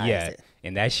cinematized it.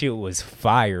 And that shit was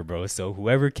fire, bro. So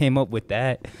whoever came up with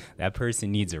that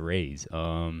person needs a raise.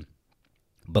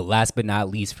 But last but not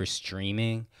least, for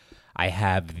streaming, I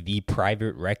have The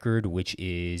Private Record, which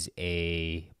is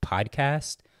a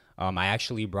podcast. I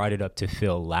actually brought it up to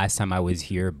Phil last time I was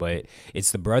here, but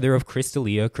it's the brother of Chris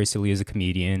D'Elia. Chris D'Elia is a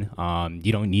comedian.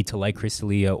 You don't need to like Chris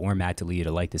D'Elia or Matt D'Elia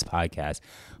to like this podcast.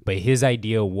 But his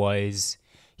idea was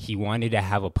he wanted to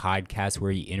have a podcast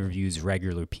where he interviews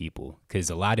regular people, because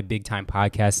a lot of big-time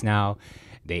podcasts now,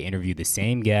 they interview the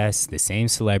same guests, the same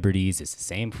celebrities. It's the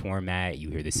same format.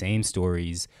 You hear the same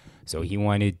stories. So he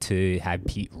wanted to have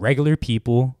regular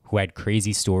people who had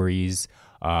crazy stories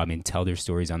and tell their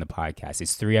stories on the podcast.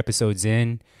 It's 3 episodes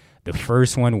in. The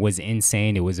first one was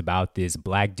insane. It was about this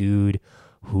black dude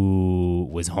who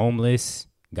was homeless,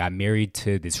 got married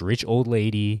to this rich old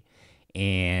lady,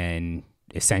 and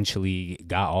essentially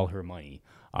got all her money.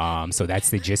 So that's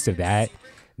the gist of that.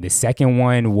 The second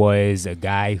one was a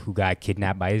guy who got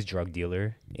kidnapped by his drug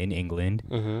dealer in England.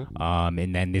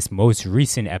 And then this most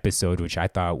recent episode, which I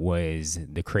thought was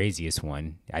the craziest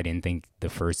one. I didn't think the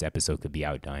first episode could be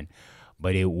outdone.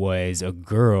 But it was a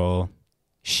girl.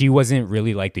 She wasn't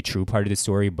really like the true part of the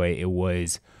story, but it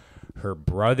was her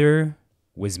brother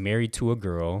was married to a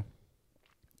girl,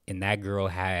 and that girl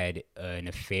had an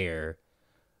affair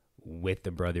with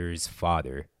the brother's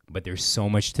father. But there's so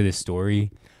much to the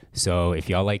story. So if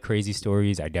y'all like crazy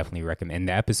stories, I definitely recommend.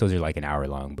 The episodes are like an hour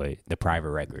long, but The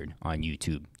Private Record on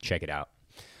YouTube. Check it out.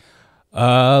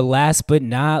 Last but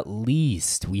not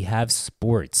least, we have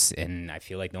sports. And I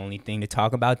feel like the only thing to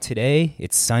talk about today,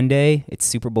 it's Sunday. It's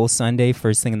Super Bowl Sunday,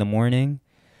 first thing in the morning.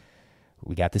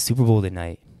 We got the Super Bowl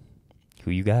tonight.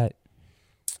 Who you got?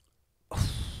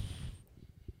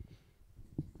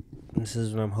 This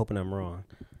is what I'm hoping I'm wrong.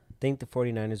 I think the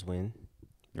 49ers win.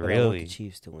 Really? I want the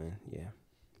Chiefs to win, yeah.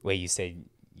 Wait, you said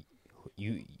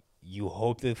you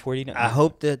hope the 49ers? I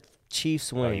hope the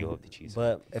Chiefs win. Oh, you hope the Chiefs win.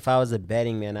 But if I was a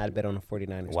betting man, I'd bet on the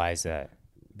 49ers. Why is that?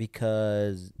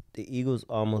 Because the Eagles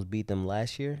almost beat them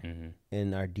last year,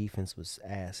 and our defense was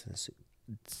ass. And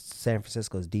San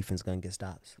Francisco's defense going to get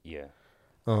stops. Yeah.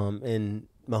 And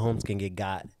Mahomes can get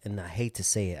got, and I hate to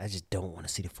say it, I just don't want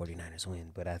to see the 49ers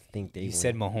win, but I think they win.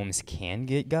 Said Mahomes can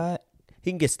get got?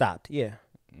 He can get stopped, yeah.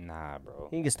 Nah, bro.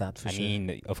 He can get stopped for sure. I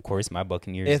mean, of course, my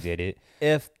Buccaneers did it.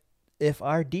 If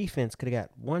our defense could have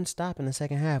got one stop in the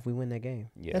second half, we win that game.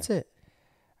 Yeah. That's it.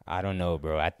 I don't know,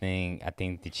 bro. I think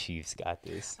the Chiefs got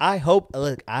this. I hope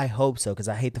so, because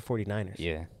I hate the 49ers.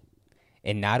 Yeah.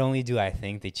 And not only do I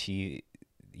think the Chiefs,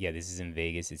 this is in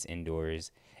Vegas, it's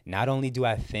indoors. Not only do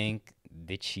I think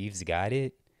the Chiefs got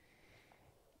it,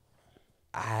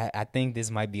 I think this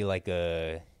might be like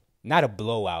not a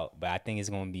blowout, but I think it's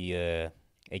going to be a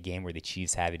game where the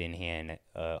Chiefs have it in hand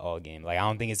all game. Like, I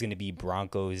don't think it's going to be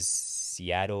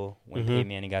Broncos-Seattle when Peyton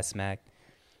Manning got smacked.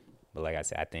 But like I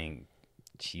said, I think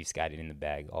Chiefs got it in the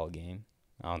bag all game.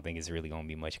 I don't think it's really going to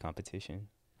be much competition.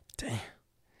 Damn.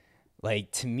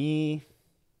 Like, to me,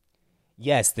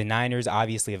 yes, the Niners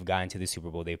obviously have gotten to the Super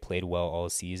Bowl. They played well all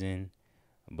season.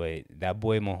 But that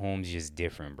boy Mahomes is just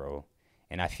different, bro.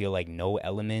 And I feel like no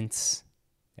elements.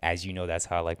 As you know, that's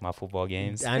how I like my football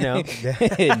games. I know.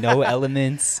 No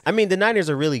elements. I mean, the Niners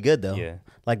are really good, though. Yeah.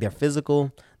 Like, they're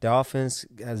physical. Their offense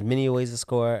has many ways to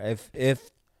score. If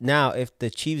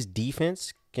the Chiefs'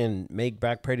 defense can make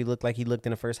Brock Purdy look like he looked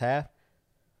in the first half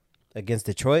against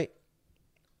Detroit,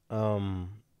 they're going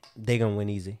to win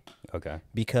easy. Okay.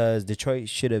 Because Detroit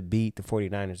should have beat the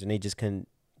 49ers, and they just couldn't.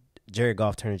 Jared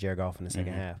Goff turned to Jared Goff in the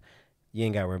second half. You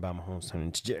ain't got to worry about Mahomes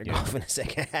turning to Jared Goff in the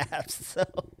second half.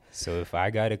 So if I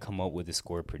got to come up with a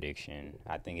score prediction,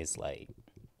 I think it's like,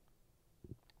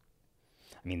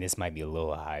 I mean, this might be a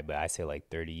little high, but I say like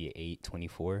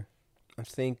 38-24. I'm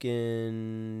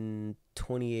thinking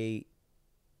 28.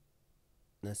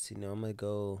 Let's see. No, I'm going to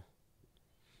go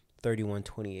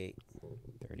 31-28.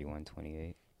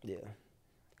 31-28. Yeah.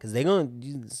 Because you're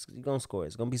going to score.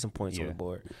 It's going to be some points on the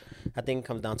board. I think it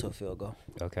comes down to a field goal.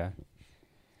 Okay.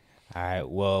 All right.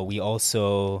 Well, we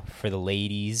also, for the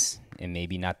ladies, and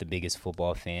maybe not the biggest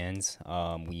football fans,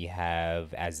 we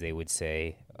have, as they would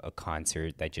say, a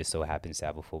concert that just so happens to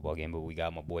have a football game. But we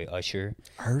got my boy Usher.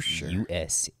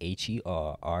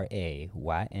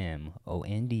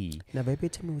 USHERRAYMOND. Now, baby,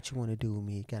 tell me what you want to do with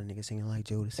me. Got a nigga singing like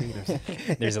Joe the Cedars.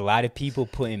 There's a lot of people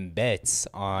putting bets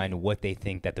on what they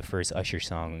think that the first Usher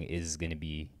song is going to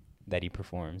be that he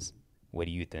performs. What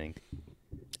do you think?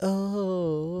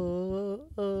 Oh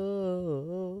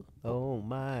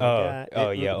my God.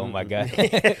 Oh yeah, oh my God.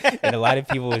 And a lot of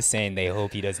people were saying they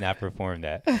hope he does not perform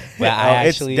that. But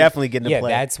it's definitely getting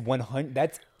played. That's 100.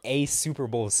 That's a Super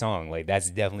Bowl song. Like, that's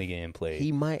definitely getting played.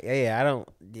 He might. Yeah, I don't.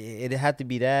 It'd have to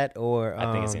be that, or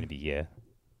I think it's gonna be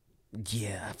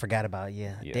Yeah, I forgot about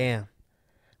Damn.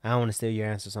 I don't want to steal your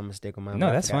answer, so I'm gonna stick with mine.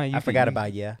 No, that's fine. I forgot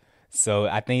about So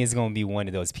I think it's going to be one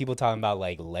of those. People talking about,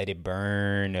 like, Let It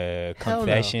Burn,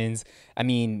 Confessions. No. I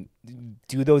mean,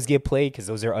 do those get played? Because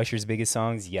those are Usher's biggest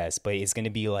songs? Yes, but it's going to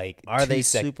be like... Are they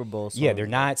Super Bowl songs? Yeah, they're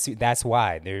not. That's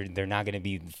why. They're not going to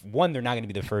be... One, they're not going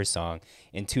to be the first song.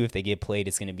 And two, if they get played,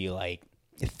 it's going to be like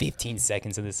 15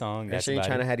 seconds of the song. That's sure you're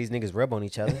trying to have these niggas rub on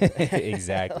each other.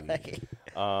 Exactly.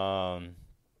 Oh,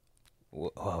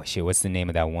 shit. What's the name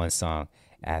of that one song?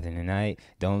 After the night,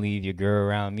 don't leave your girl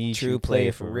around me. True play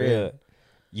it for real.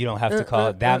 You don't have to call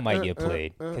it. That might get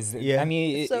played. Because, I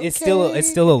mean, it's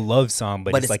still a love song,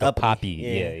 but it's like a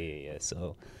poppy. Yeah.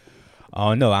 So,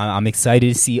 oh, no, I'm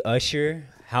excited to see Usher.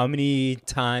 How many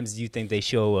times do you think they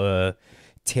show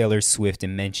Taylor Swift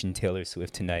and mention Taylor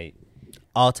Swift tonight.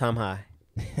 All-time high.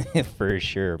 For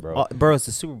sure, bro. Bro, it's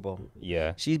the Super Bowl.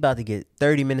 Yeah. She's about to get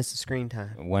 30 minutes of screen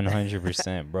time.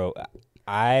 100%, bro.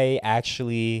 I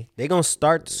actually... They're going to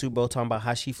start the Super Bowl talking about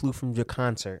how she flew from your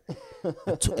concert.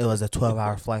 It was a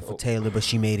 12-hour flight for Taylor, but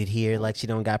she made it here like she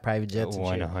don't got private jets and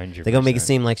 100%. shit. They're going to make it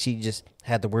seem like she just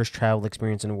had the worst travel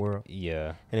experience in the world.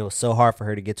 Yeah. And it was so hard for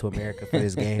her to get to America for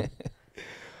this game.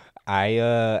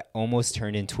 I almost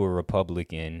turned into a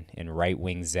Republican and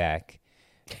right-wing Zach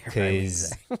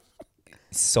because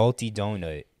Salty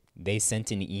Donut, they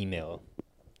sent an email.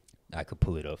 I could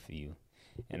pull it up for you.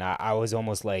 And I was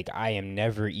almost like, I am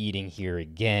never eating here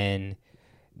again.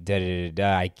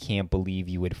 Da-da-da-da. I can't believe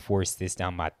you would force this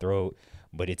down my throat.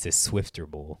 But it's a Swifter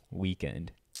Bowl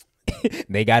weekend.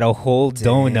 They got a whole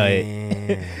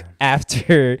donut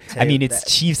after. I mean, it's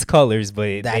Chiefs colors,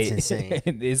 but that's insane.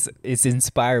 It's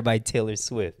inspired by Taylor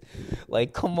Swift.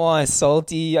 Like, come on,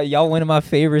 Salty, y'all one of my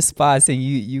favorite spots, and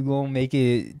you gonna make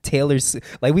it Taylor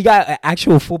Swift. Like, we got an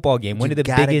actual football game, one of the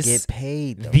biggest, get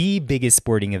paid, the biggest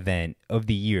sporting event of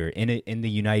the year in the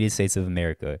United States of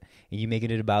America, and you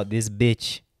making it about this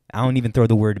bitch. I don't even throw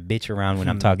the word bitch around when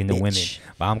I'm talking to women,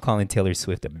 but I'm calling Taylor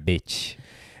Swift a bitch.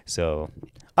 So.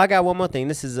 I got one more thing.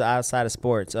 This is outside of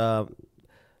sports.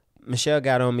 Michelle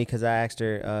got on me because I asked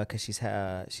her because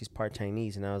she's part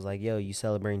Chinese, and I was like, "Yo, you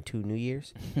celebrating 2 New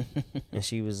Years?" And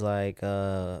she was like,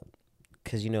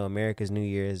 "Because America's New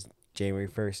Year is January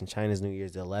 1st, and China's New Year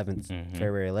is the 11th,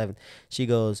 February 11th." She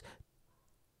goes,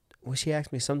 "Well, she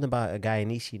asked me something about a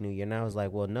Guyanese New Year," and I was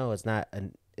like, "Well, no, it's not.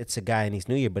 It's a Guyanese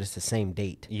New Year, but it's the same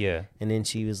date." Yeah. And then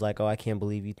she was like, "Oh, I can't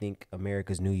believe you think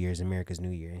America's New Year is America's New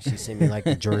Year." And she sent me like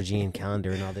the Georgian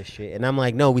calendar and all this shit. And I'm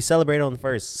like, "No, we celebrate on the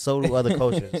 1st. So do other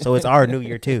cultures. So it's our New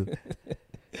Year too."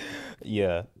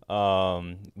 Yeah.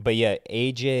 But yeah,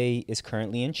 AJ is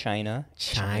currently in China.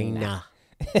 China.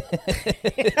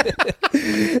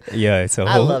 Yeah. So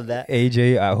I love that.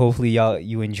 AJ, hopefully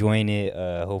you enjoying it.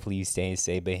 Hopefully you staying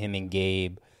safe. But him and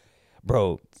Gabe,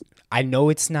 bro, I know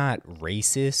it's not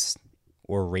racist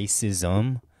or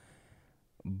racism,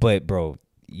 but bro,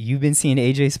 you've been seeing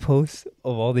AJ's posts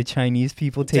of all the Chinese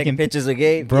people taking pictures of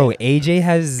Gabe. Bro, yeah. AJ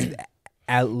has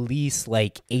at least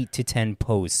like 8 to 10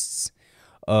 posts.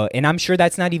 And I'm sure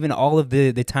that's not even all of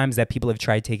the times that people have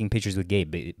tried taking pictures with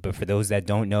Gabe. But for those that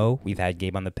don't know, we've had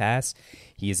Gabe on the past.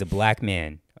 He is a black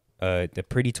man, the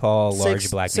pretty tall,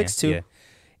 large black man. 6'2". Yeah.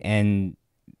 And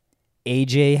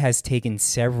AJ has taken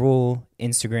several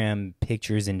Instagram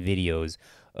pictures and videos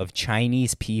of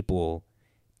Chinese people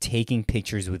taking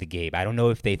pictures with Gabe. I don't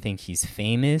know if they think he's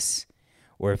famous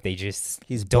or if they just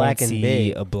don't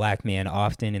see a black man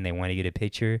often and they want to get a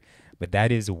picture. But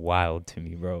that is wild to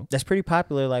me, bro. That's pretty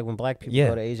popular, like when black people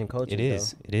go to Asian culture. It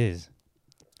is.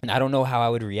 And I don't know how I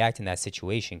would react in that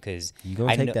situation because you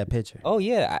gonna take that picture. Oh,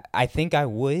 yeah. I think I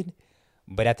would.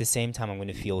 But at the same time, I'm going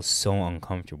to feel so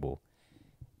uncomfortable.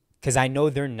 Because I know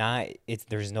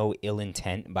there's no ill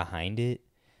intent behind it,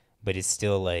 but it's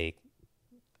still like,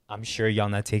 I'm sure y'all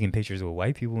not taking pictures with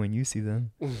white people when you see them.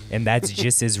 And that's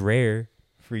just as rare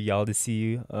for y'all to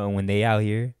see when they out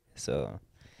here. So,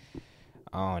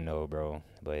 I don't know, bro.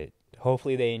 But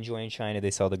hopefully they enjoy in China.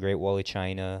 They saw the Great Wall of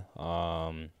China.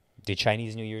 Did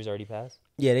Chinese New Year's already pass?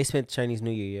 Yeah, they spent Chinese New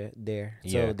Year there.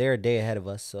 So they're a day ahead of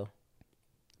us. So.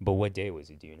 But what day was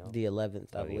it, do you know? The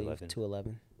 11th, I believe.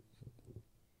 2/11.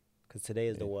 Because today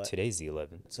is the what? Today's the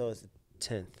 11th. So it's the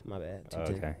 10th. My bad.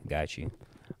 Okay, got you.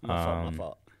 My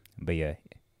fault. But yeah,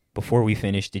 before we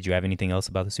finish, did you have anything else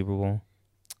about the Super Bowl?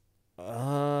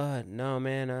 No,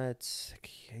 man. It's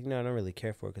I don't really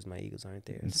care for it because my Eagles aren't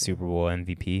there. So. Super Bowl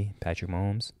MVP, Patrick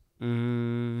Mahomes.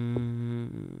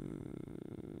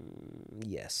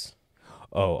 Yes.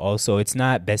 Oh, also, it's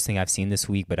not best thing I've seen this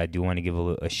week, but I do want to give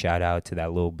a shout out to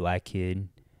that little black kid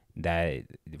that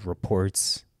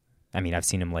reports. I mean, I've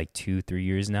seen him like 2-3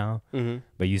 years now. Mm-hmm.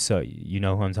 But you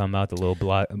know who I'm talking about? The little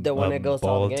black, the one that goes to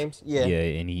all the games. Yeah.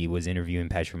 Yeah, and he was interviewing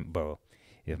Patrick. Bro,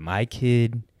 if my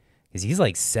kid, because he's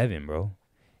like 7, bro.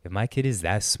 If my kid is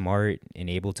that smart and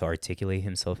able to articulate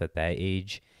himself at that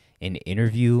age in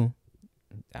interview,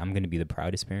 I'm gonna be the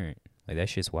proudest parent. Like that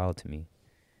shit's wild to me.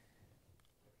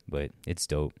 But it's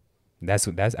dope. That's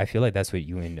I feel like that's what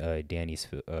you and Danny's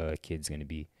kid's gonna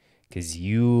be, because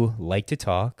you like to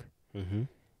talk. Mm-hmm.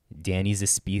 Danny's a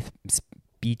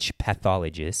speech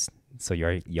pathologist, so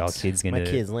y'all kids gonna. My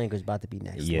kid's language about to be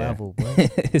next level, bro.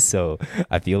 So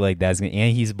I feel like that's gonna,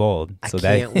 and he's bald. So I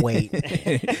can't wait.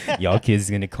 Y'all kids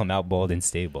gonna come out bald and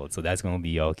stay bald. So that's gonna be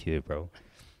y'all kid, bro.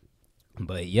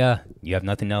 But yeah, you have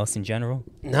nothing else in general?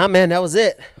 Nah, man, that was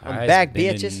it. I'm back,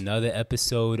 bitches. Another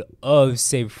episode of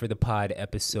Save It for the Pod,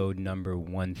 episode number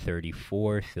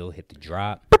 134. Phil, hit the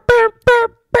drop.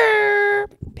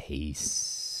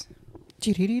 Peace.